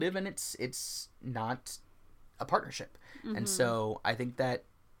manipulative, and it's not a partnership. And so I think that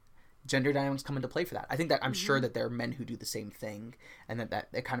gender dynamics come into play for that. I think that I'm sure that there are men who do the same thing, and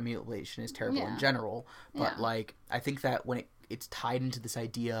that kind of mutilation is terrible in general. But like, I think that when it's tied into this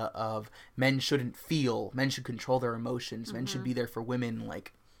idea of men shouldn't feel, men should control their emotions, men should be there for women,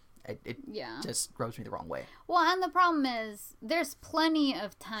 like, it just rubs me the wrong way. Well, and the problem is, there's plenty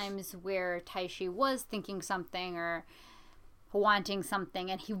of times where Taishi was thinking something or wanting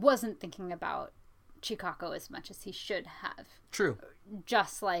something, and he wasn't thinking about Chikako as much as he should have. True.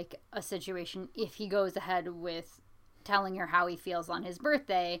 Just like a situation, if he goes ahead with telling her how he feels on his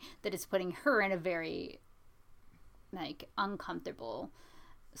birthday, that is putting her in a very, like, uncomfortable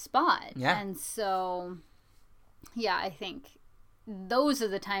spot. Yeah. And so, yeah, I think those are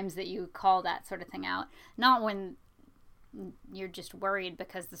the times that you call that sort of thing out. Not when you're just worried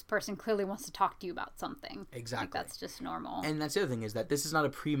because this person clearly wants to talk to you about something. Exactly. Like, that's just normal. And that's the other thing, is that this is not a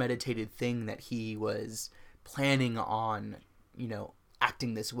premeditated thing that he was planning on, you know,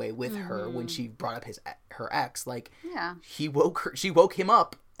 acting this way with her when she brought up her ex. Like, she woke him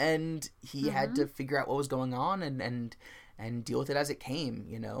up, and he had to figure out what was going on and deal with it as it came,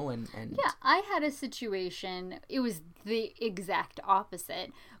 you know, and yeah, I had a situation, it was the exact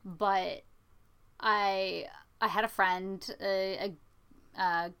opposite, but I had a friend,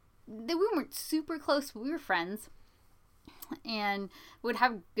 we weren't super close, but we were friends, and would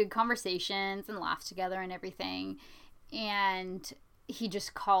have good conversations and laugh together and everything, and he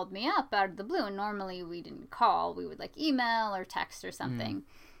just called me up out of the blue, and normally we didn't call, we would, like, email or text or something,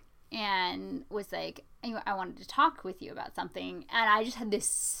 and was like, I wanted to talk with you about something, and I just had this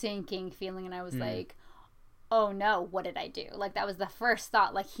sinking feeling, and I was like, oh no, what did I do? Like, that was the first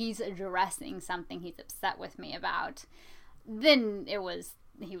thought, like, he's addressing something he's upset with me about. Then he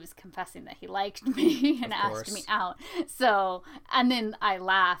was confessing that he liked me and asked me out. So, and then I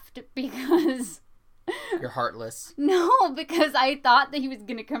laughed because... You're heartless. No, because I thought that he was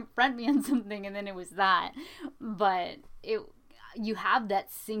going to confront me on something, and then it was that. But you have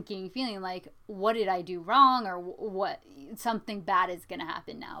that sinking feeling like, what did I do wrong, or what, something bad is going to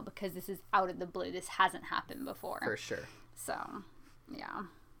happen now because this is out of the blue. This hasn't happened before. For sure. So, yeah.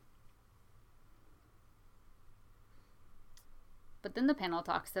 But then the panel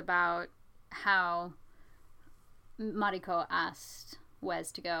talks about how Mariko asked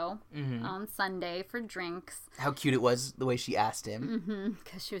Wes to go on Sunday for drinks. How cute it was, the way she asked him.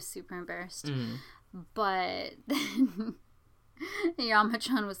 Because she was super embarrassed. But then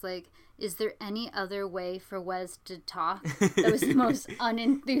Yama-chan was like, is there any other way for Wes to talk? That was the most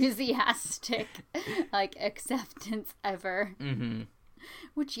unenthusiastic, like, acceptance ever.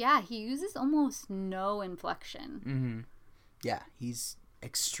 Which, yeah, he uses almost no inflection. Yeah, he's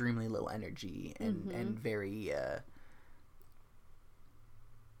extremely low energy and very,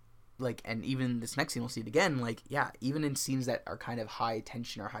 like, and even this next scene, we'll see it again, like, yeah, even in scenes that are kind of high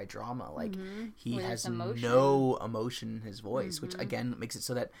tension or high drama, like, he has no emotion in his voice, which, again, makes it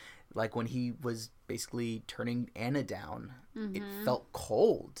so that, like, when he was basically turning Anna down, it felt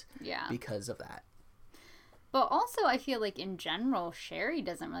cold because of that. But also, I feel like, in general, Sherry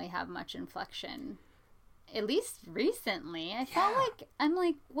doesn't really have much inflection. At least recently. I felt like, I'm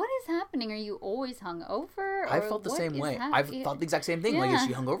like, what is happening? Are you always hungover? I felt the same way. I've thought the exact same thing. Like, is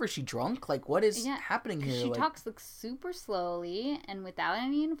she hungover? Is she drunk? Like, what is happening here? She talks, like, super slowly and without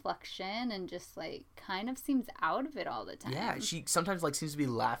any inflection, and just, like, kind of seems out of it all the time. Yeah, she sometimes, like, seems to be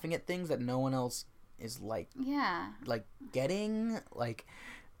laughing at things that no one else is, like, like, getting, like...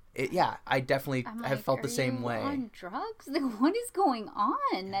 I definitely have felt the same way. On drugs? Like, what is going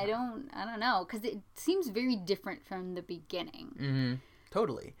on? I don't know, because it seems very different from the beginning.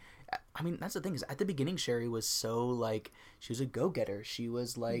 Totally. I mean, that's the thing, is at the beginning, Sherry was so, like, she was a go-getter. She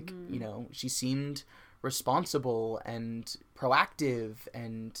was, like, you know, she seemed responsible and proactive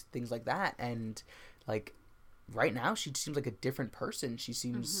and things like that. And, like, right now, she seems like a different person. She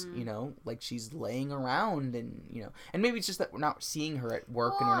seems, you know, like she's laying around, and, you know, and maybe it's just that we're not seeing her at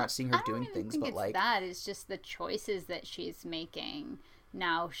work and we're not seeing her doing things, but, like, that is just the choices that she's making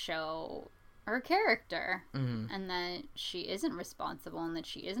now show her character, and that she isn't responsible, and that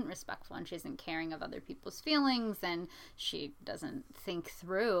she isn't respectful, and she isn't caring of other people's feelings, and she doesn't think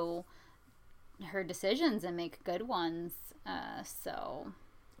through her decisions and make good ones. So,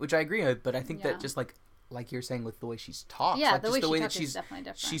 which I agree with, but I think that just like you're saying with the way she's talks, like, the way that she's definitely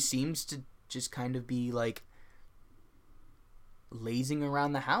different. She seems to just kind of be, like, lazing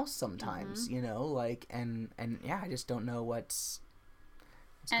around the house sometimes, you know, like, and yeah, I just don't know what's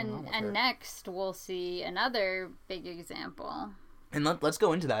what's going on with her. And next we'll see another big example. And let's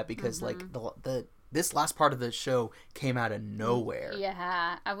go into that because like the this last part of the show came out of nowhere.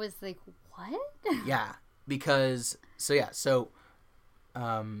 Yeah, I was like, what? Yeah, because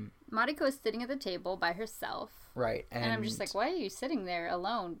Mariko is sitting at the table by herself. Right, and I'm just like, why are you sitting there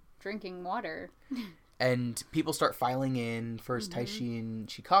alone drinking water? And people start filing in. First, Taishi and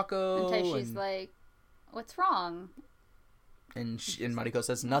Chikako. And Taishi's like, what's wrong? And Mariko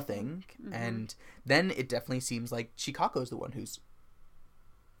says nothing. And then it definitely seems like Chikako's the one who's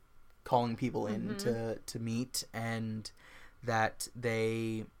calling people in to meet, and that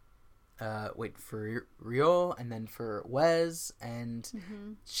they wait for Ryo and then for Wes, and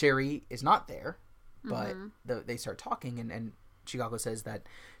Sherry is not there, but they start talking, and Chikako says that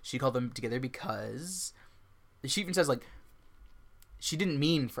she called them together because she even says like she didn't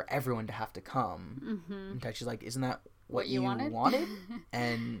mean for everyone to have to come. In fact, she's like, isn't that what you wanted?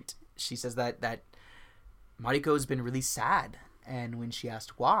 And she says that Mariko's been really sad, and when she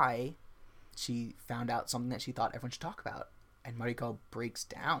asked why, she found out something that she thought everyone should talk about, and Mariko breaks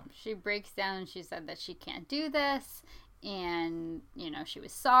down. She breaks down and she said that she can't do this, and she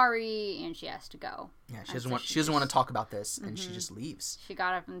was sorry and she has to go. Yeah, she doesn't want to talk about this, and she just leaves. She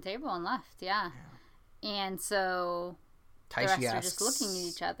got up from the table and left. Yeah. And so the rest are just looking at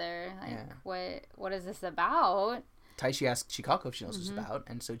each other like, what is this about? Taishi asks Chikako if she knows what it's about,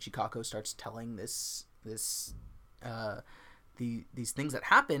 and so Chikako starts telling these things that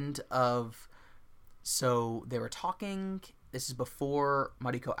happened of, so they were talking, this is before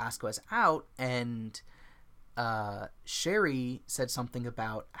Mariko asked Wes out, and Sherry said something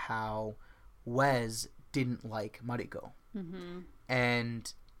about how Wes didn't like Mariko.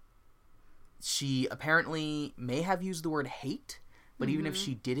 And she apparently may have used the word hate, but even if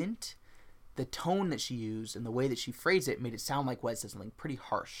she didn't, the tone that she used and the way that she phrased it made it sound like Wes said something pretty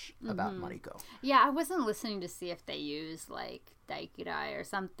harsh about Mariko. Yeah, I wasn't listening to see if they used like Daikirai or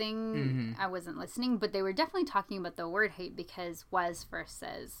something. I wasn't listening, but they were definitely talking about the word hate because Wes first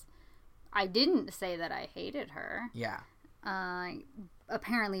says, I didn't say that I hated her. Yeah.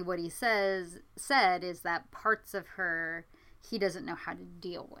 Apparently what he said is that parts of her he doesn't know how to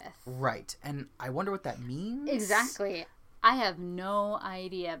deal with. Right. And I wonder what that means. Exactly. I have no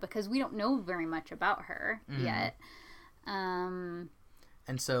idea because we don't know very much about her yet. And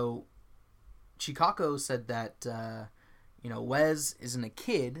so Chikako said that, Wes isn't a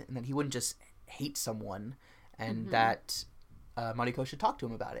kid and that he wouldn't just hate someone, and that Mariko should talk to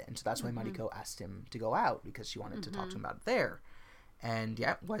him about it. And so that's why Mariko asked him to go out, because she wanted to talk to him about it there. And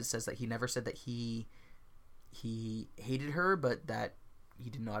yeah, Wes says that he never said that he hated her, but that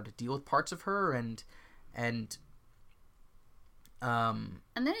he didn't know how to deal with parts of her, and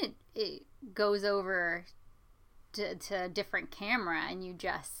then it goes over to a different camera, and you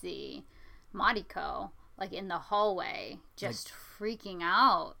just see Mariko like in the hallway, just freaking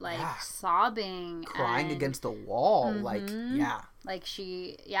out, like sobbing, crying against the wall, like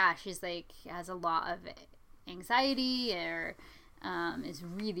she's like has a lot of anxiety or is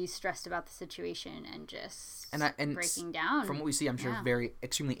really stressed about the situation and just breaking down. From what we see, I'm sure very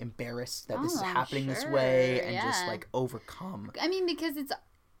extremely embarrassed that this is happening this way, and just like overcome. I mean, because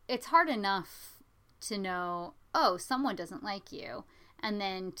it's hard enough to know, someone doesn't like you, and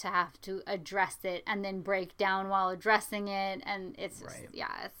then to have to address it and then break down while addressing it, and it's just,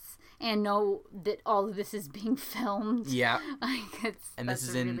 and know that all of this is being filmed. Yeah. Like and this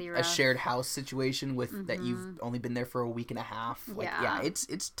is in a shared house situation with that you've only been there for a week and a half. Like,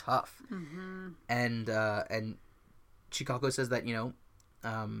 it's tough. And Chikako says that,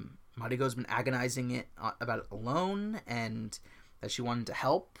 Mariko's been agonizing about it alone, and that she wanted to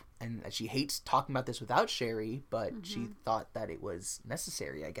help, and that she hates talking about this without Sherry, but she thought that it was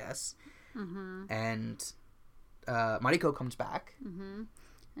necessary, I guess. And Mariko comes back.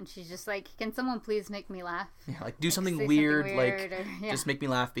 And she's just like, can someone please make me laugh? Yeah, like, do something weird, just make me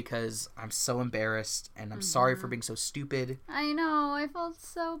laugh because I'm so embarrassed and I'm sorry for being so stupid. I know, I felt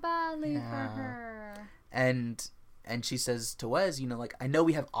so badly for her. And she says to Wes, like, I know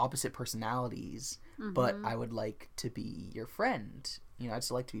we have opposite personalities, but I would like to be your friend. I'd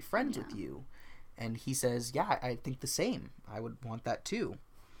just like to be friends with you. And he says, yeah, I think the same. I would want that too.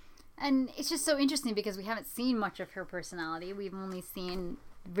 And it's just so interesting because we haven't seen much of her personality. We've only seen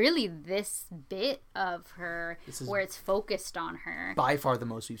really this bit of her where it's focused on her. By far the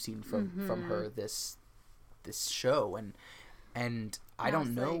most we've seen from her this show, and I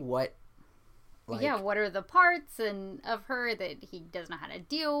don't know what. What are the parts of her that he doesn't know how to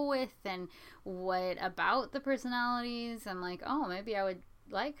deal with, and what about the personalities? I'm like, maybe I would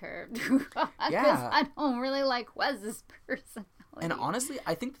like her because I don't really like Wes's personality. And honestly,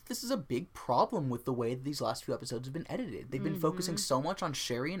 I think that this is a big problem with the way that these last few episodes have been edited. They've been focusing so much on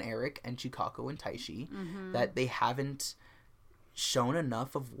Sherry and Eric and Chikako and Taishi that they haven't shown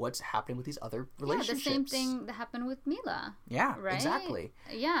enough of what's happening with these other relationships. Yeah, the same thing that happened with Mila. Yeah, right? Exactly.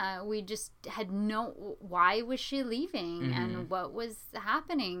 Yeah, we just had why was she leaving and what was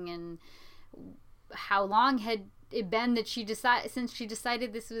happening and how long had it been that she decided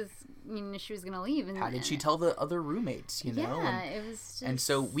this was, she was going to leave. And how did she tell the other roommates, you know? Yeah, it was just... And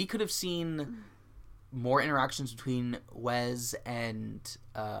so we could have seen more interactions between Wes and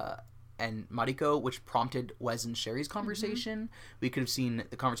Mariko, which prompted Wes and Sherry's conversation. We could have seen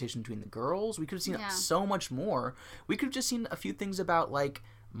the conversation between the girls. We could have seen so much more. We could have just seen a few things about, like,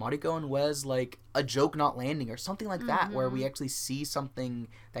 Mariko and Wes, like, a joke not landing or something like that, where we actually see something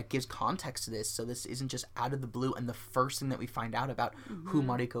that gives context to this, so this isn't just out of the blue and the first thing that we find out about who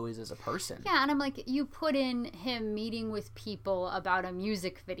Mariko is as a person. Yeah, and I'm like, you put in him meeting with people about a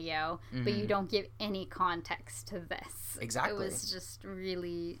music video, but you don't give any context to this. Exactly. It was just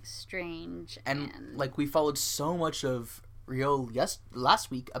really strange. And like, we followed so much of Rio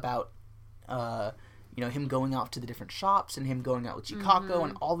last week about him going out to the different shops and him going out with Chikako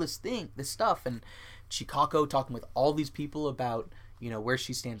and all this stuff, and Chikako talking with all these people about, where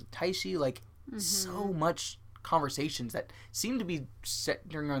she stands with Taishi, like, so much conversations that seem to be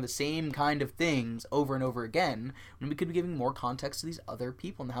centering around the same kind of things over and over again, when we could be giving more context to these other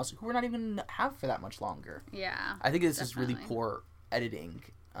people in the house who we're not even going to have for that much longer. Yeah. I think this is really poor editing.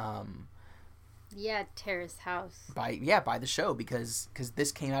 Yeah, Terrace House. By the show, because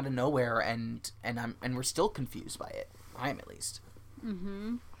this came out of nowhere, and we're still confused by it. I am, at least.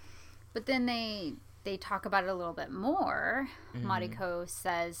 But then they talk about it a little bit more. Mariko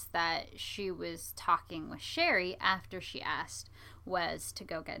says that she was talking with Sherry after she asked Wes to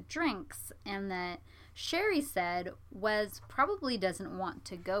go get drinks, and that Sherry said Wes probably doesn't want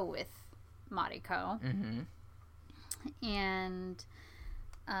to go with Mariko. And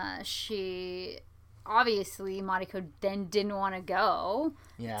obviously Mariko then didn't want to go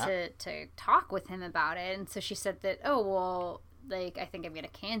to talk with him about it, and so she said that, oh, well, like, I think I'm gonna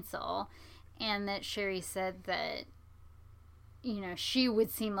cancel. And that Sherry said that, she would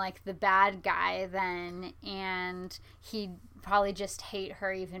seem like the bad guy then, and he'd probably just hate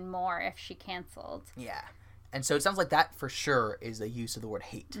her even more if she canceled. Yeah. And so it sounds like that for sure is a use of the word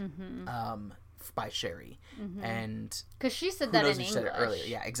hate by Sherry. And because she said that in English. She said it earlier.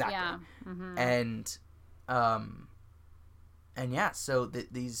 Yeah, exactly. Yeah. And yeah, so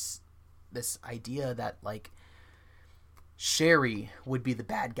this idea that, like, Sherry would be the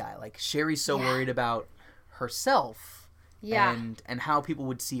bad guy. Like, Sherry's so worried about herself and how people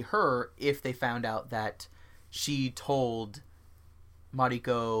would see her if they found out that she told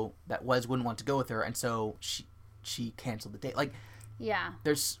Mariko that Wes wouldn't want to go with her, and so she canceled the date. Like,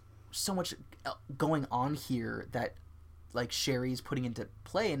 there's so much going on here that, like, Sherry's putting into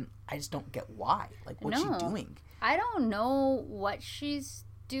play, and I just don't get why. Like, what's she doing? I don't know what she's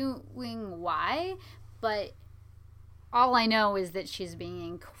doing, why, but all I know is that she's being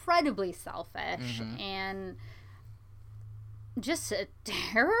incredibly selfish and just a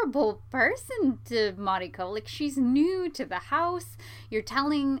terrible person to Mariko. Like, she's new to the house.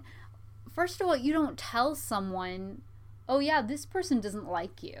 First of all, you don't tell someone, oh yeah, this person doesn't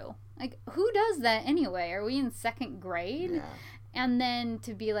like you. Like, who does that anyway? Are we in second grade? Yeah. And then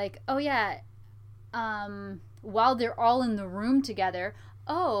to be like, oh yeah, while they're all in the room together,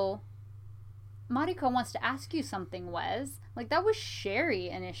 oh, Mariko wants to ask you something, Wes. Like, that was Sherry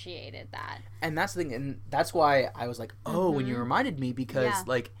initiated that. And that's the thing, and that's why I was like, oh, when you reminded me, because,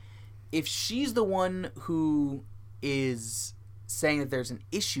 like, if she's the one who is saying that there's an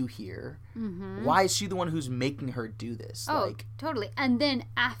issue here, why is she the one who's making her do this? Oh, like, totally. And then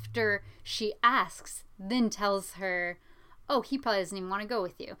after she asks, then tells her, oh, he probably doesn't even want to go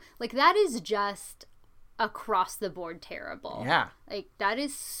with you. Like, that is just across the board terrible. Yeah. Like, that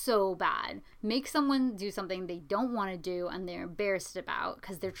is so bad. Make someone do something they don't want to do and they're embarrassed about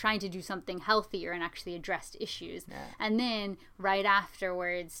because they're trying to do something healthier and actually address issues. Yeah. And then right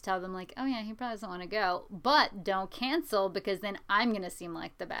afterwards tell them, like, oh yeah, he probably doesn't want to go, but don't cancel because then I'm going to seem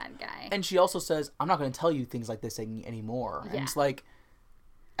like the bad guy. And she also says, I'm not going to tell you things like this anymore. And it's like,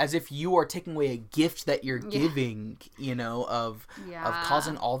 as if you are taking away a gift that you're giving, of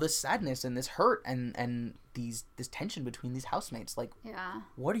causing all this sadness and this hurt and this tension between these housemates. Like,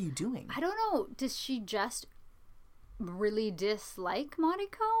 what are you doing? I don't know. Does she just really dislike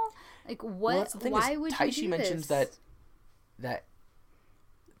Mariko? Like, what? Well, that's the thing. Why would Taishi you do mentions this?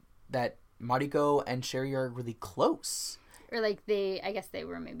 that Mariko and Sherry are really close. or like I guess they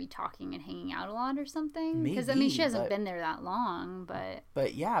were maybe talking and hanging out a lot or something. Because I Maybe, mean, she hasn't but- been there that long, but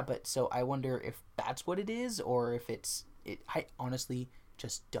But so I wonder if that's what it is, or if I honestly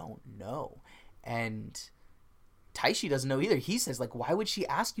just don't know. And Taishi doesn't know either. He says, like, why would she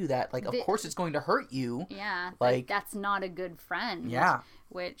ask you that? Like, of course it's going to hurt you. yeah, Like, that's not a good friend. Yeah.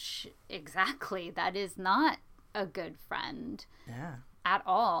 Which, exactly, that is not a good friend Yeah. at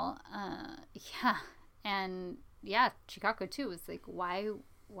all. Yeah. And yeah, Chikako too was like, why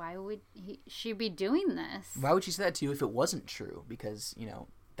would she be doing this? Why would she say that to you if it wasn't true? Because,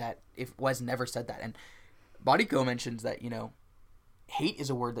 that if Wes never said that. And Mariko mentions that, hate is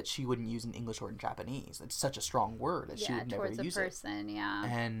a word that she wouldn't use in English or in Japanese. It's such a strong word that she would never towards use a person, it. yeah.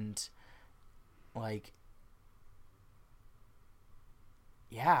 And, like,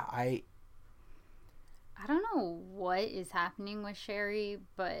 yeah, I don't know what is happening with Sherry,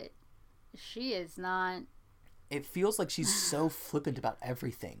 but she is not. It feels like she's so flippant about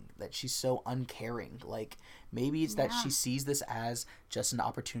everything, that she's so uncaring. Like, maybe it's that she sees this as just an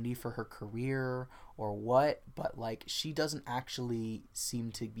opportunity for her career or what, but, like, she doesn't actually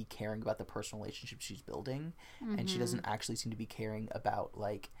seem to be caring about the personal relationship she's building, and she doesn't actually seem to be caring about,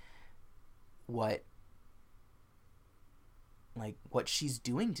 like, what she's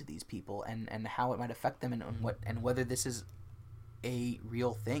doing to these people and how it might affect them and whether this is a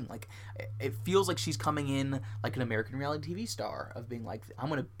real thing. Like, it feels like she's coming in like an American reality TV star of being like, I'm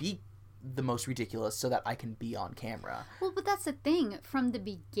gonna be the most ridiculous so that I can be on camera. Well, but that's the thing. From the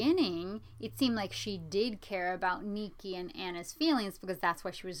beginning, it seemed like she did care about Nikki and Anna's feelings because that's why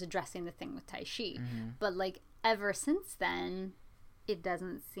she was addressing the thing with Taishi. But, like, ever since then, it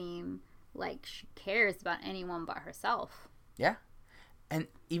doesn't seem like she cares about anyone but herself. Yeah. And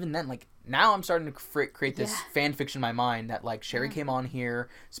even then, like, now I'm starting to create this fan fiction in my mind that, like, Sherry came on here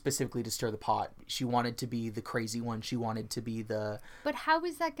specifically to stir the pot. She wanted to be the crazy one. She wanted to be the... But how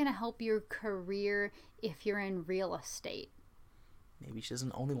is that going to help your career if you're in real estate? Maybe she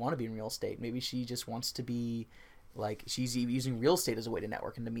doesn't only want to be in real estate. Maybe she just wants to be, like, she's using real estate as a way to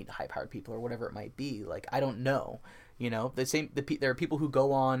network and to meet high-powered people or whatever it might be. Like, I don't know. There are people who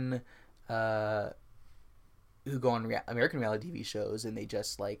go on... American reality TV shows, and they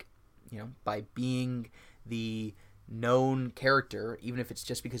just, like, by being the known character, even if it's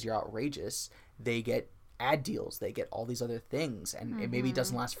just because you're outrageous, they get ad deals, they get all these other things, and it maybe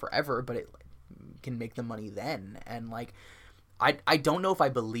doesn't last forever, but it can make them money then. And, like, I don't know if I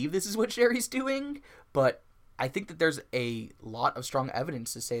believe this is what Sherry's doing, but I think that there's a lot of strong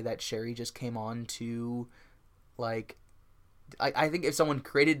evidence to say that Sherry just came on to, like, I think if someone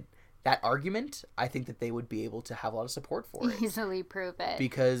created that argument, I think that they would be able to have a lot of support for it. Easily prove it.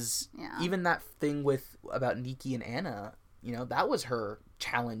 Because even that thing about Nikki and Anna, that was her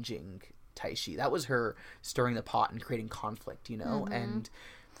challenging Taishi. That was her stirring the pot and creating conflict, and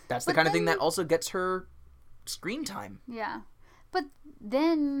that's the kind of thing that also gets her screen time. Yeah. But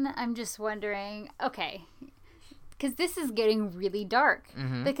then I'm just wondering, okay, because this is getting really dark.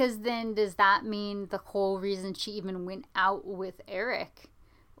 Because then does that mean the whole reason she even went out with Eric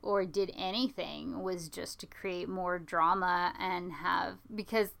or did anything was just to create more drama and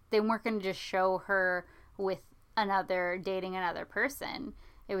because they weren't going to just show her with dating another person.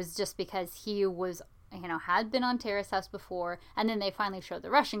 It was just because he was, had been on Tara's house before, and then they finally showed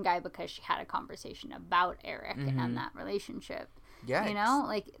the Russian guy because she had a conversation about Eric and that relationship. Yeah.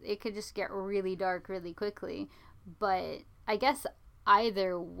 Like, it could just get really dark really quickly. But I guess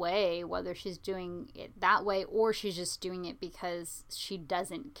either way, whether she's doing it that way or she's just doing it because she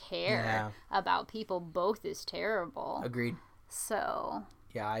doesn't care about people, both is terrible. Agreed. So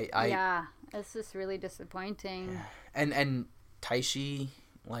yeah, it's just really disappointing. And Taishi,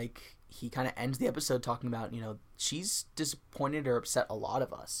 like, he kind of ends the episode talking about, she's disappointed or upset a lot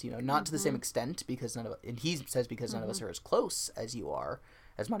of us, not to the same extent because none of us are as close as you are,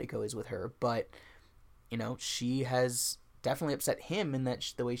 as Mariko is with her, but she has definitely upset him in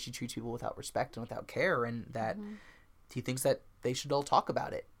that the way she treats people without respect and without care, and that he thinks that they should all talk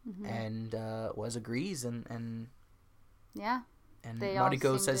about it. And Wes agrees, and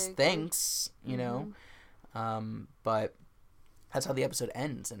Mariko says thanks, but that's how the episode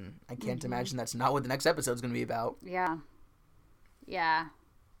ends, and I can't imagine that's not what the next episode is going to be about. Yeah.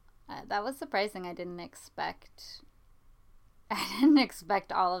 That was surprising. I didn't expect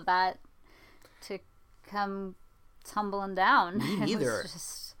all of that to come tumbling down. Me neither.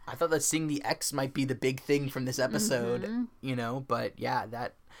 I thought that seeing the X might be the big thing from this episode, but yeah,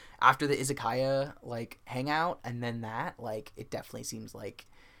 that after the izakaya, like, hangout, and then that, like, it definitely seems like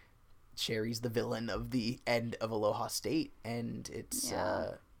Sherry's the villain of the end of Aloha State, and it's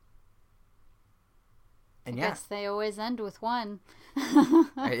And I guess they always end with one. Yeah,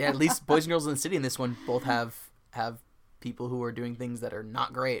 at least Boys and Girls in the City in this one both have people who are doing things that are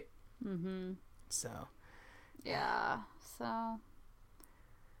not great. Mm-hmm. So. Yeah. So.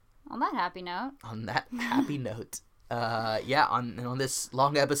 On that happy note. On that happy note. On this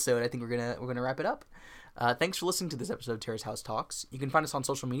long episode, I think we're gonna wrap it up. Thanks for listening to this episode of Terrace House Talks. You can find us on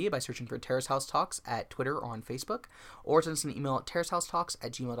social media by searching for Terrace House Talks at Twitter or on Facebook, or send us an email at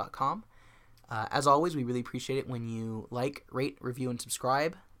terracehousetalks@gmail.com. As always, we really appreciate it when you like, rate, review, and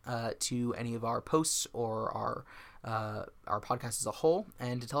subscribe to any of our posts or our podcast as a whole,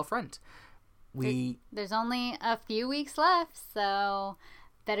 and to tell a friend. There's only a few weeks left, so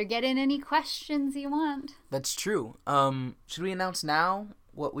better get in any questions you want. That's true. Should we announce now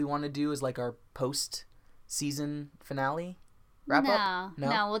what we want to do as like our post-season finale wrap up?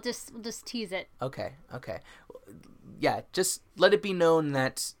 No, we'll just tease it. Okay. Yeah, just let it be known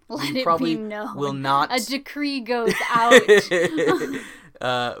that we probably will not. A decree goes out.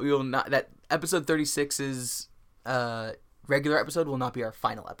 We will not. That episode 36's regular episode will not be our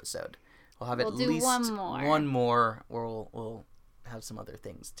final episode. We'll have at least one more. We'll have some other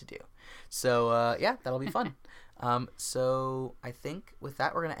things to do. So yeah, that'll be fun. So I think with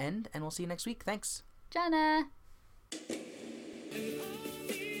that we're gonna end, and we'll see you next week. Thanks, Jenna.